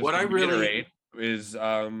 Just what I really is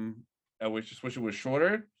I just wish it was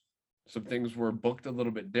shorter. Some things were booked a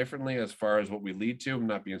little bit differently as far as what we lead to,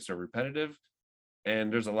 not being so repetitive.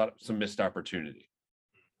 And there's some missed opportunity.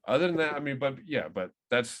 Other than that, I mean, but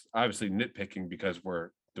that's obviously nitpicking because we're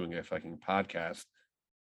doing a fucking podcast.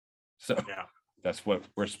 So yeah, that's what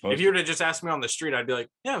we're supposed to. If you were to just ask me on the street, I'd be like,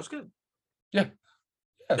 yeah, it was good. Yeah.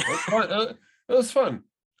 It was fun. It was fun.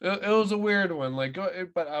 It was a weird one. Like,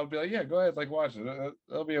 but I'll be like, yeah, go ahead, like watch it.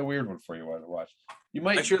 It'll be a weird one for you to watch. You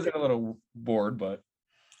might get a little bored, but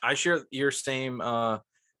I share your same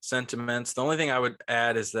sentiments. The only thing I would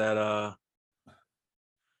add is that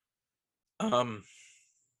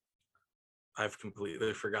I've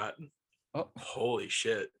completely forgotten. Oh, holy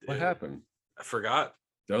shit! Dude. What happened? I forgot.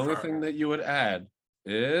 The only thing that you would add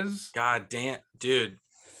is God damn, dude.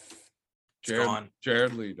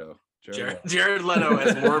 Jared Leto. Jared Leto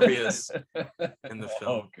as Morbius in the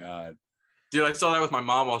film. Oh God, dude, I saw that with my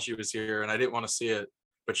mom while she was here, and I didn't want to see it,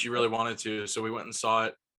 but she really wanted to, so we went and saw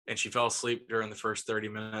it, and she fell asleep during the first 30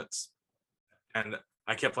 minutes, and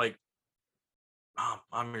I kept like, "Mom,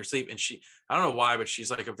 I'm your sleep," and I don't know why, but she's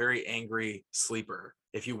like a very angry sleeper.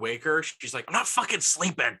 If you wake her, she's like, "I'm not fucking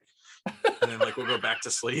sleeping," and then like we'll go back to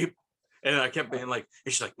sleep, and I kept being like,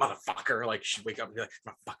 and she's like, "Motherfucker!" Like she'd wake up and be like,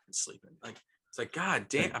 "I'm not fucking sleeping." Like it's like, God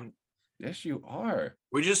damn, yes, you are.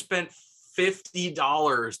 We just spent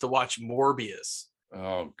 $50 to watch Morbius.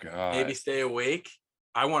 Oh God. Maybe stay awake.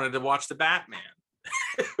 I wanted to watch the Batman.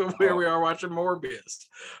 Where we are watching Morbius.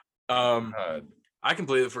 I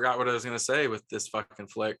completely forgot what I was gonna say with this fucking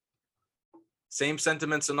flick. Same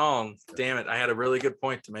sentiments and all. Damn it. I had a really good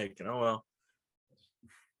point to make. And oh well.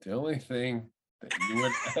 The only thing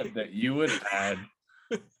that you would add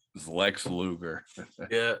is Lex Luger.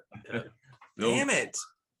 Yeah. Damn it.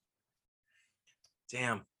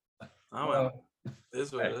 Damn. Oh well. It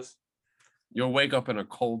is what it is. You'll wake up in a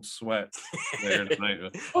cold sweat later tonight.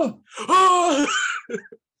 I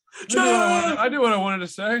knew what I wanted to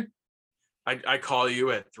say. I call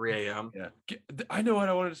you at 3 a.m. Yeah, I know what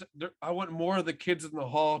I wanted to say. I want more of the kids in the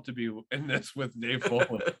hall to be in this with Dave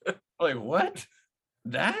Foley. Like what?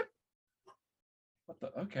 That? What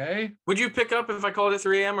the? Okay. Would you pick up if I called at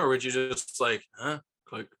 3 a.m. or would you just like, huh?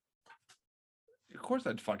 Click. Of course,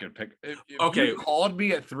 I'd fucking pick. If okay, you called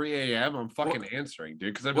me at 3 a.m., I'm fucking answering,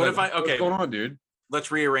 dude. Because what like, if what's going on, dude?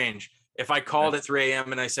 Let's rearrange. If I called at 3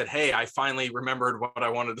 a.m. and I said, "Hey, I finally remembered what I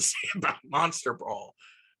wanted to say about Monster Brawl,"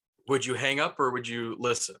 would you hang up or would you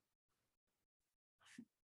listen?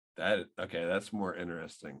 That's more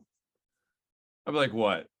interesting. I'd be like,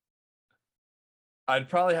 what? I'd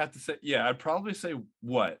probably have to say, yeah, I'd probably say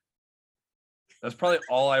what? That's probably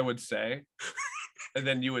all I would say. And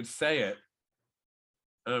then you would say it.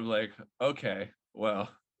 And I'm like, okay, well,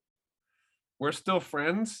 we're still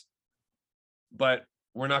friends, but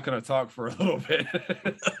we're not going to talk for a little bit.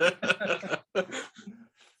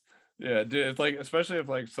 Yeah, dude, it's like, especially if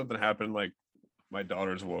like something happened, like my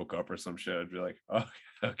daughters woke up or some shit, I'd be like, oh,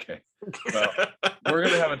 okay. Well, we're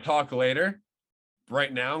going to have a talk later.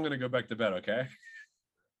 Right now, I'm going to go back to bed, okay?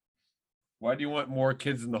 Why do you want more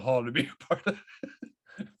kids in the hall to be a part of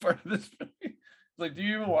this movie? It's like, do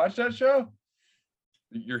you even watch that show?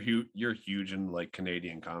 You're huge in like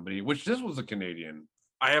Canadian comedy, which this was a Canadian.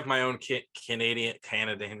 I have my own Canadian.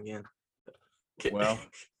 Well,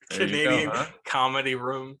 Canadian comedy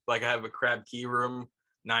room. Like I have a Crab Key room,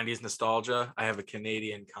 90s nostalgia. I have a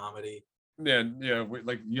Canadian comedy Yeah.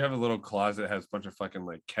 Like you have a little closet that has a bunch of fucking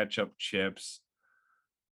like ketchup chips.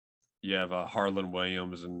 You have Harlan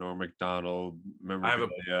Williams and Norm Macdonald,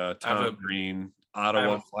 memorabilia, Tom Green,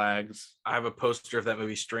 Ottawa flags. I have a poster of that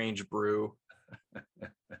movie Strange Brew.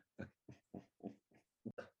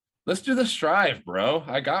 Let's do the Strive, bro.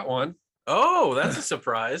 I got one. Oh, that's a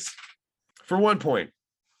surprise. For 1 point.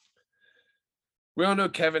 We all know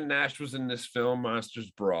Kevin Nash was in this film, Monsters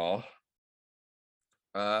Brawl.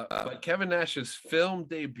 But Kevin Nash's film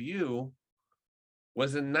debut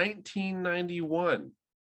was in 1991.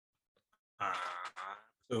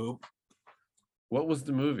 What was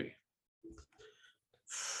the movie?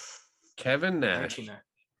 Kevin Nash.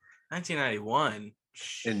 1991.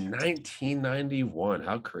 In 1991.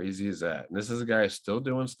 How crazy is that? And this is a guy still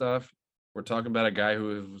doing stuff. We're talking about a guy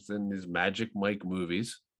who was in these Magic Mike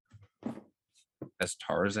movies as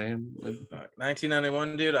Tarzan.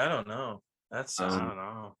 1991, dude. I don't know. I don't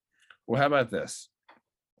know. Well, how about this?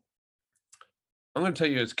 I'm going to tell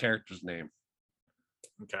you his character's name.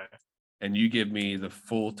 Okay. And you give me the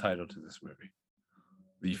full title to this movie.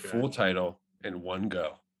 The full title in one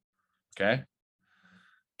go. Okay?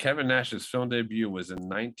 Kevin Nash's film debut was in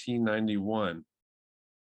 1991,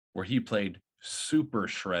 where he played Super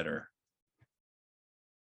Shredder.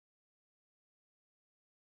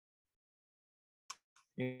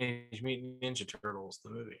 Teenage Mutant Ninja Turtles,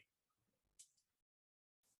 the movie.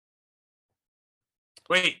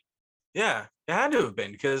 Wait, yeah, it had to have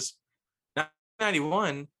been because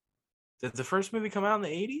 1991. Did the first movie come out in the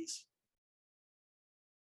 80s?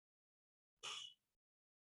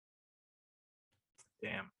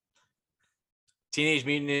 Damn. Teenage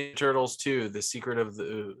Mutant Ninja Turtles 2, The Secret of the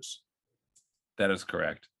Ooze. That is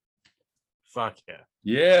correct. Fuck yeah.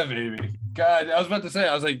 Yeah, baby. God, I was about to say,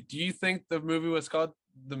 I was like, do you think the movie was called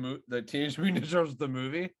the Teenage Mutant Ninja Turtles the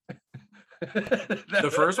movie?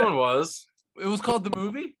 The first one was. It was called the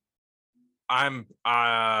movie? Let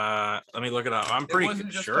me look it up. I'm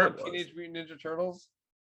pretty sure it was. Teenage Mutant Ninja Turtles.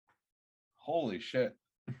 Holy shit.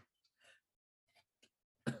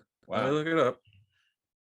 Wow. Let me look it up.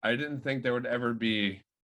 I didn't think there would ever be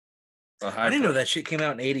I didn't know that shit came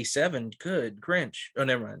out in 87. Good. Grinch. Oh,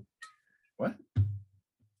 never mind. What?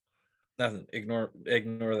 Nothing. Ignore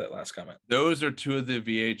that last comment. Those are two of the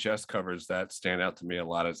VHS covers that stand out to me a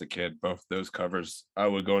lot as a kid. Both those covers. I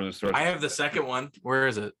would go into the store. I have the second one. Where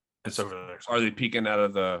is it? It's over there. Are they peeking out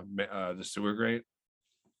of the sewer grate?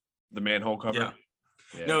 The manhole cover?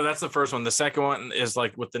 Yeah. No, that's the first one. The second one is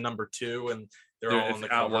like with the number 2, and they're all on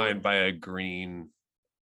the outlined by a green.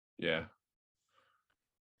 Yeah.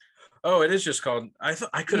 Oh, it is just called. I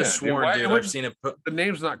could have sworn, I've seen it. The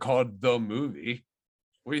name's not called The Movie.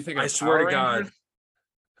 What do you think? I swear to God.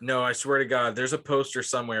 No, I swear to God. There's a poster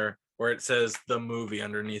somewhere where it says The Movie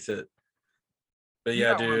underneath it. But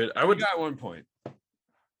yeah, dude, I would. You got 1 point.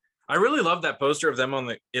 I really love that poster of them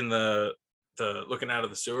in the looking out of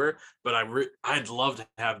the sewer, but I'd love to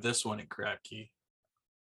have this one in Crab Key.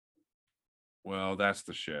 Well, that's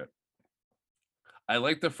the shit. I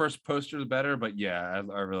like the first poster better, but yeah,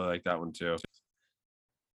 I really like that one too.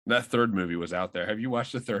 That third movie was out there. Have you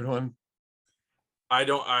watched the third one? I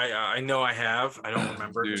don't. I know I have. I don't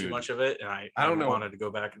remember too much of it, and I don't know. Wanted to go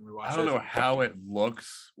back and rewatch it. I don't know how it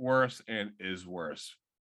looks worse and is worse.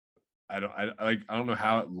 I don't know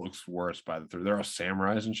how it looks worse by the third. They're all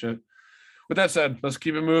samurais and shit. With that said, let's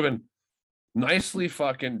keep it moving. Nicely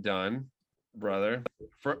fucking done, brother.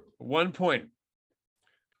 For 1 point,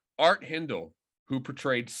 Art Hindle, who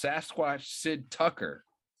portrayed Sasquatch Sid Tucker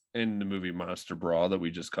in the movie Monster Brawl that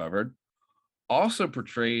we just covered, also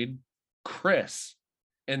portrayed Chris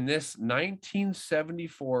in this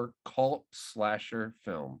 1974 cult slasher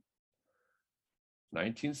film.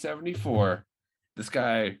 1974. This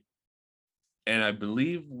guy, and I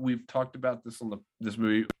believe we've talked about this this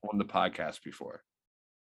movie on the podcast before.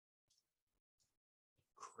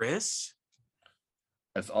 Chris?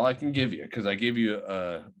 That's all I can give you, because I gave you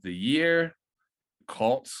the year,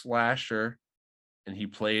 cult slasher, and he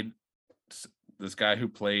played this guy who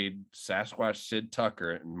played Sasquatch Sid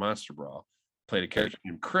Tucker in Monster Brawl, played a character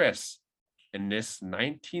named Chris in this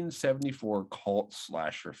 1974 cult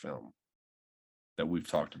slasher film that we've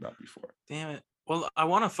talked about before. Damn it. Well, I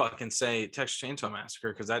want to fucking say Texas Chainsaw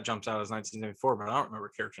Massacre because that jumps out as 1974, but I don't remember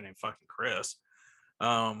a character named fucking Chris.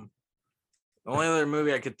 The only other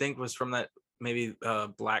movie I could think was from that maybe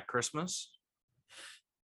Black Christmas.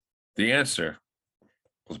 The answer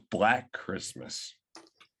was Black Christmas.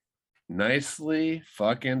 Nicely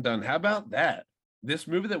fucking done. How about that? This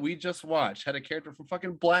movie that we just watched had a character from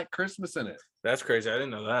fucking Black Christmas in it. That's crazy. I didn't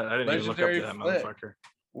know that. I didn't even look up to that motherfucker.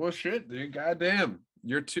 Well, shit, dude. Goddamn.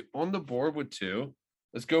 You're on the board with 2.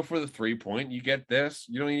 Let's go for the 3-point. You get this.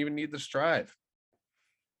 You don't even need the strive.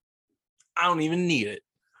 I don't even need it.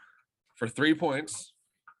 For 3 points,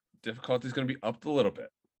 difficulty is going to be upped a little bit.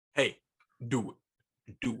 Hey, do it.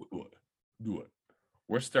 Do it.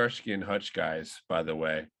 We're Starsky and Hutch guys, by the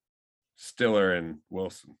way. Stiller and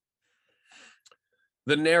Wilson.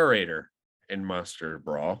 The narrator in Monster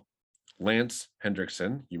Brawl, Lance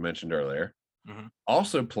Hendrickson, you mentioned earlier,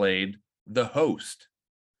 also played the host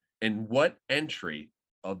in what entry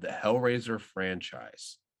of the Hellraiser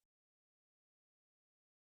franchise?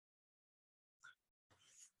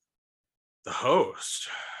 The host.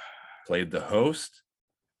 Played the host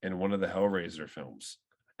in one of the Hellraiser films.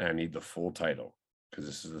 And I need the full title because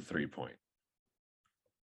this is the 3-point.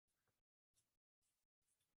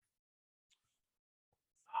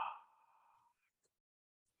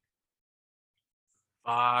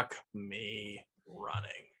 Fuck me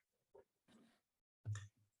running.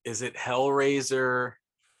 Is it Hellraiser?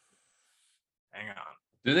 Hang on.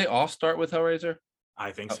 Do they all start with Hellraiser?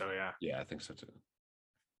 I think so, yeah. Yeah, I think so too.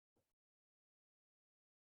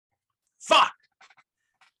 Fuck!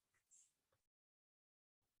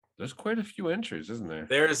 There's quite a few entries, isn't there?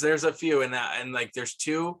 There's a few in that, and like there's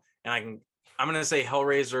two, and I'm gonna say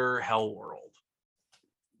Hellraiser Hellworld.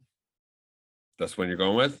 That's what you're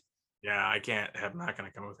going with? Yeah, I'm not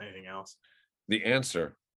gonna come up with anything else. The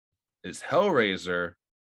answer is Hellraiser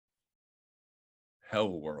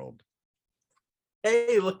Hellworld.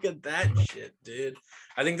 Hey, look at that shit, dude.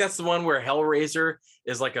 I think that's the one where Hellraiser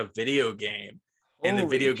is like a video game. And the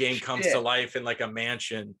video game comes to life in like a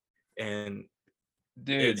mansion, and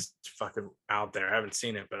dude, it's fucking out there. I haven't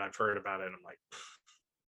seen it, but I've heard about it. And I'm like,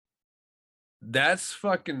 that's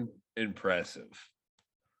fucking impressive.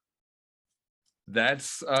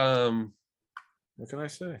 That's what can I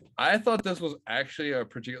say? I thought this was actually a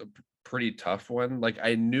pretty tough one. Like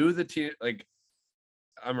I knew the team. Like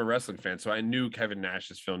I'm a wrestling fan, so I knew Kevin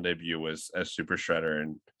Nash's film debut was as Super Shredder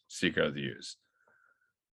and Secret of the Use.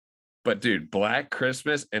 But dude, Black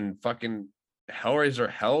Christmas and fucking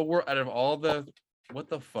Hellraiser Hellworld, out of all the, what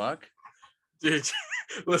the fuck? Dude,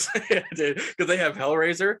 listen, dude, because they have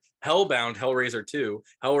Hellraiser, Hellbound, Hellraiser 2,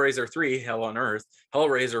 Hellraiser 3, Hell on Earth,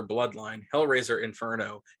 Hellraiser Bloodline, Hellraiser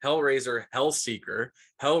Inferno, Hellraiser Hellseeker,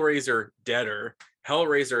 Hellraiser Deader,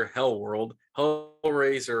 Hellraiser Hellworld,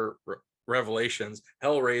 Hellraiser Revelations,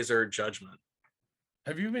 Hellraiser Judgment.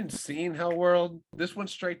 Have you even seen Hellworld? This went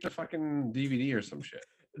straight to fucking DVD or some shit.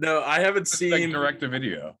 No, I haven't It's seen like direct to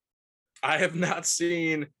video. I have not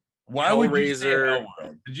seen Why would you say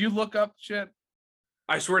Hellworld? Did you look up shit?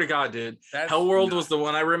 I swear to God, dude. Hellworld was the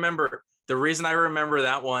one I remember. The reason I remember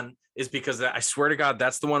that one is because I swear to God,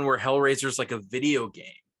 that's the one where Hellraiser's like a video game.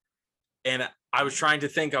 And I was trying to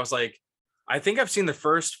think, I was like, I think I've seen the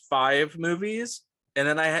first 5 movies, and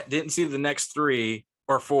then I didn't see the next 3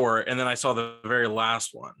 or 4, and then I saw the very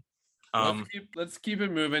last one. Let's keep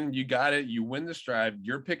it moving. You got it. You win the strive.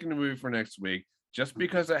 You're picking the movie for next week. Just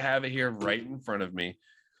because I have it here right in front of me.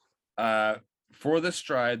 For the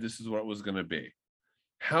stride, this is what it was going to be.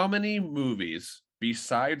 How many movies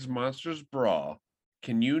besides Monsters Brawl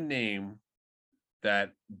can you name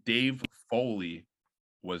that Dave Foley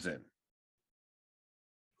was in?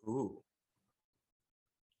 Ooh.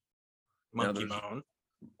 Monkey Bone.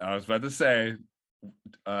 I was about to say,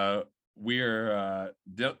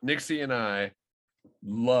 Nixie and I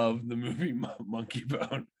love the movie Monkey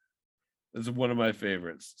Bone. This is one of my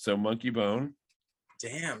favorites. So Monkey Bone.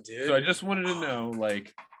 Damn, dude. So I just wanted to know,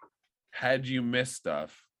 like, had you missed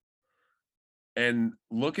stuff? And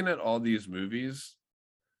looking at all these movies,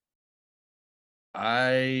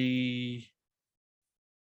 I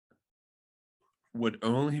would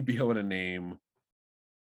only be able to name,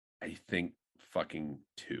 I think, fucking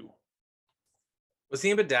 2. Was he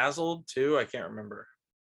in Bedazzled too? I can't remember.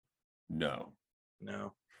 No.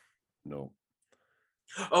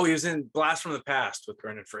 Oh, he was in Blast from the Past with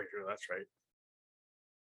Brendan Fraser. That's right.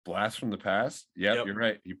 Blast from the Past? Yep. You're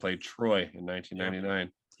right. He played Troy in 1999. Yep.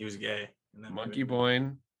 He was gay. In that Monkey movie.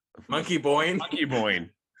 Boyne. Monkey Boyne. Monkey Boyne.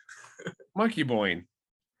 Monkey Boyne.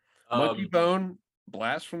 Monkey Bone.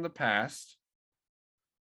 Blast from the Past.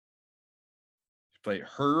 He played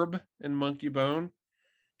Herb in Monkey Bone.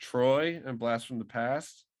 Troy and Blast from the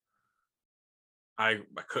Past. I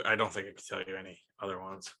don't think I could tell you any other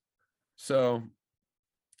ones. So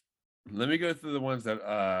let me go through the ones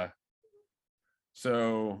that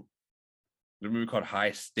so the movie called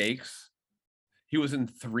High Stakes. He was in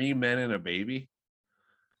 3 Men and a Baby.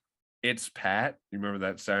 It's Pat. You remember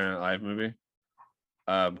that Saturday Night Live movie?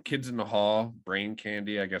 Kids in the Hall, Brain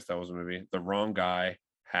Candy. I guess that was a movie. The Wrong Guy,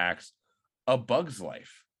 Hacks, A Bug's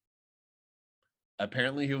Life.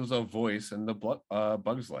 apparently he was a voice in the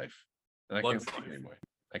Bug's Life. And I Bug's can't speak Life. anymore.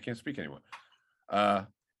 I can't speak anymore.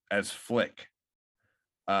 As Flick.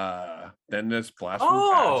 Then this Blast from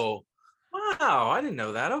the Past. Oh, wow. I didn't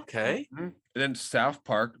know that. Okay. Mm-hmm. And then South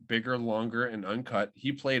Park, Bigger, Longer, and Uncut.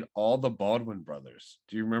 He played all the Baldwin brothers.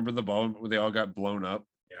 Do you remember the Baldwin where they all got blown up?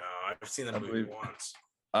 Yeah, I've seen that movie believe- once.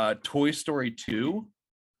 Toy Story 2.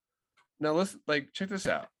 Now let's check this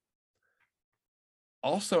out.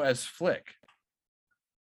 Also as Flick.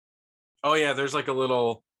 Oh yeah, there's like a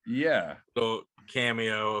little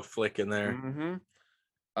cameo of Flick in there.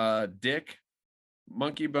 Mm-hmm. Dick,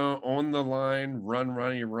 Monkey Bone, On the Line, Run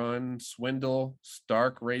Ronnie Run, Swindle,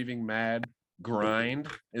 Stark Raving Mad, Grind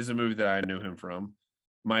is a movie that I knew him from.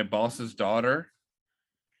 My Boss's Daughter,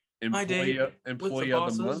 Employee of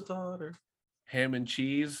the Month, daughter. Ham and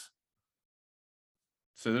Cheese.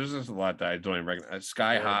 So there's just a lot that I don't even recognize.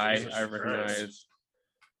 Sky High, Jesus I recognize. Christ.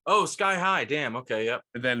 Oh, Sky High. Damn. Okay. Yep.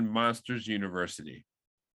 And then Monsters University.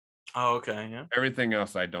 Oh, okay. Yeah. Everything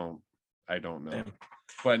else I don't know. Damn.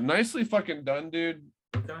 But nicely fucking done, dude.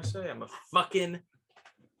 What can I say? I'm a fucking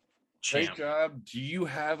champ. Great job. Do you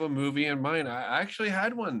have a movie in mind? I actually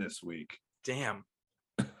had one this week. Damn.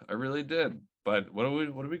 I really did. But what are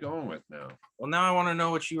we going with now? Well, now I want to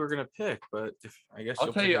know what you were gonna pick, but if I guess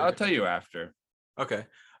I'll tell you after. Okay.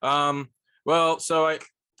 Well, so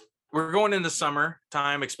we're going into summer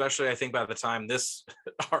time, especially I think by the time this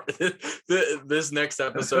this next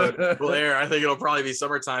episode will air, I think it'll probably be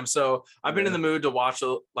summertime. So I've been in the mood to watch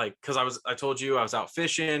because I told you I was out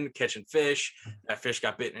fishing, catching fish. That fish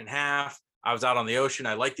got bitten in half. I was out on the ocean.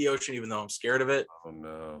 I like the ocean, even though I'm scared of it. Oh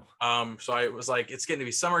no. So I was like, it's getting to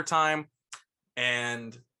be summertime,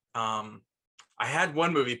 and I had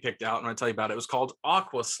one movie picked out, and I'll tell you about it. It was called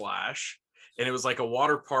Aqua Slash, and it was like a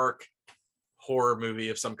water park horror movie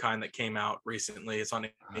of some kind that came out recently. It's on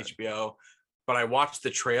HBO, but I watched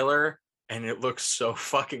the trailer and it looks so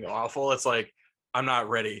fucking awful. It's like, I'm not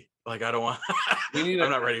ready. Like, I don't want, I'm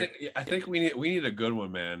not ready. I think we need a good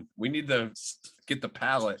one, man. We need to get the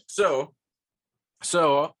palette. So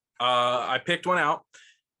I picked one out.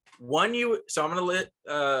 So I'm going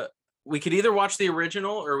to we could either watch the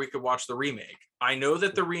original or we could watch the remake. I know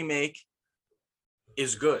that the remake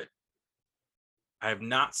is good. I have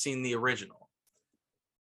not seen the original.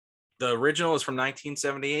 The original is from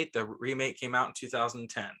 1978. The remake came out in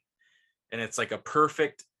 2010. And it's like a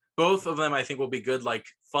perfect, both of them I think will be good, like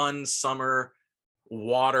fun summer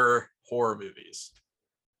water horror movies.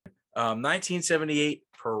 1978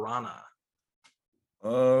 Piranha.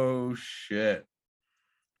 Oh shit.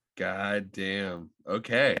 God damn.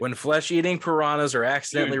 Okay. When flesh-eating piranhas are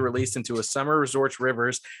accidentally released into a summer resort's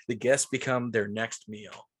rivers, the guests become their next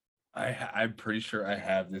meal. I'm pretty sure I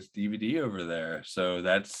have this DVD over there. So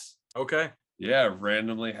that's okay. Yeah,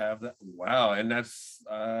 randomly have that. Wow, and that's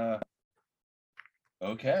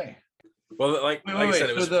okay. Well, like I said,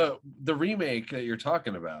 it was the remake that you're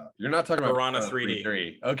talking about. You're not talking about Piranha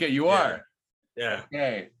 3D. Okay, you are. Yeah.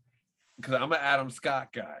 Okay. Because I'm an Adam Scott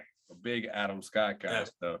guy, a big Adam Scott guy. Yeah.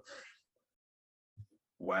 So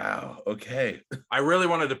wow. Okay. I really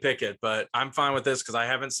wanted to pick it, but I'm fine with this because I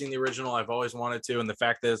haven't seen the original. I've always wanted to, and the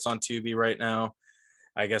fact that it's on Tubi right now,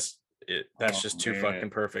 I guess that's just too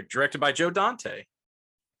fucking perfect. Directed by Joe Dante,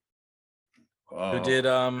 who did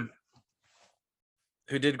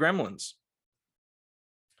Gremlins.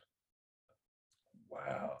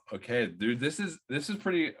 Wow. Okay, dude, this is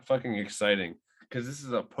pretty fucking exciting because this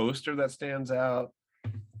is a poster that stands out,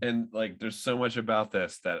 and like there's so much about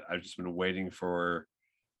this that I've just been waiting for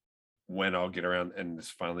when I'll get around, and it's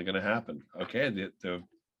finally going to happen. Okay, the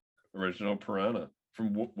original Piranha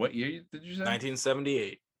from what year did you say?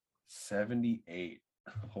 1978. 78.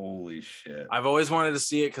 Holy shit. I've always wanted to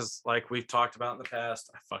see it because, like we've talked about in the past,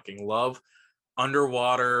 I fucking love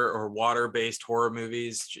underwater or water-based horror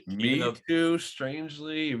movies. Me too,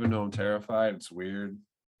 strangely, even though I'm terrified. It's weird.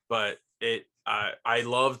 But I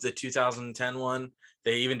loved the 2010 one.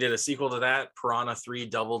 They even did a sequel to that, Piranha 3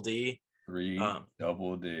 Double D. 3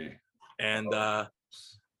 Double D. And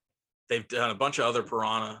they've done a bunch of other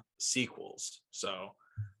Piranha sequels. So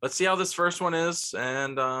let's see how this first one is.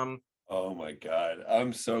 And oh my god,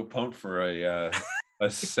 I'm so pumped for a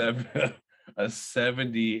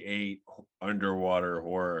 78 underwater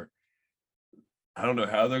horror. I don't know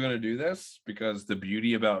how they're gonna do this because the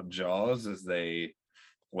beauty about Jaws is they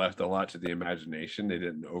left a lot to the imagination. They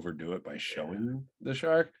didn't overdo it by showing the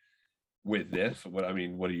shark. With this, what do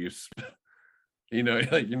you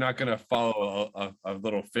like you're not gonna follow a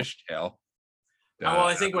little fish tail. Well,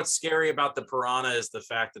 I think what's scary about the Piranha is the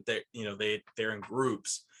fact that they're in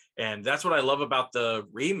groups, and that's what I love about the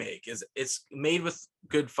remake is it's made with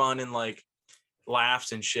good fun, and like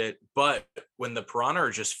laughs and shit. But when the piranha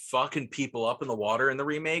are just fucking people up in the water in the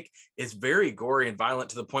remake, it's very gory and violent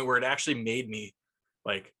to the point where it actually made me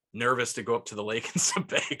like nervous to go up to the lake in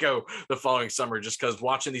Sebago the following summer, just because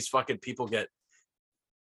watching these fucking people get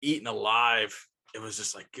eaten alive, it was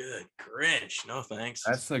just like, good Grinch, no thanks.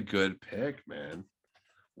 That's a good pick, man.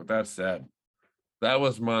 With that said, that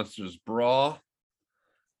was Monsters Brawl.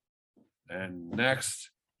 And next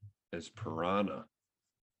is Piranha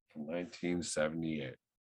from 1978.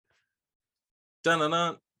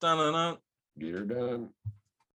 Dun-dun-dun, dun-dun-dun. You're done.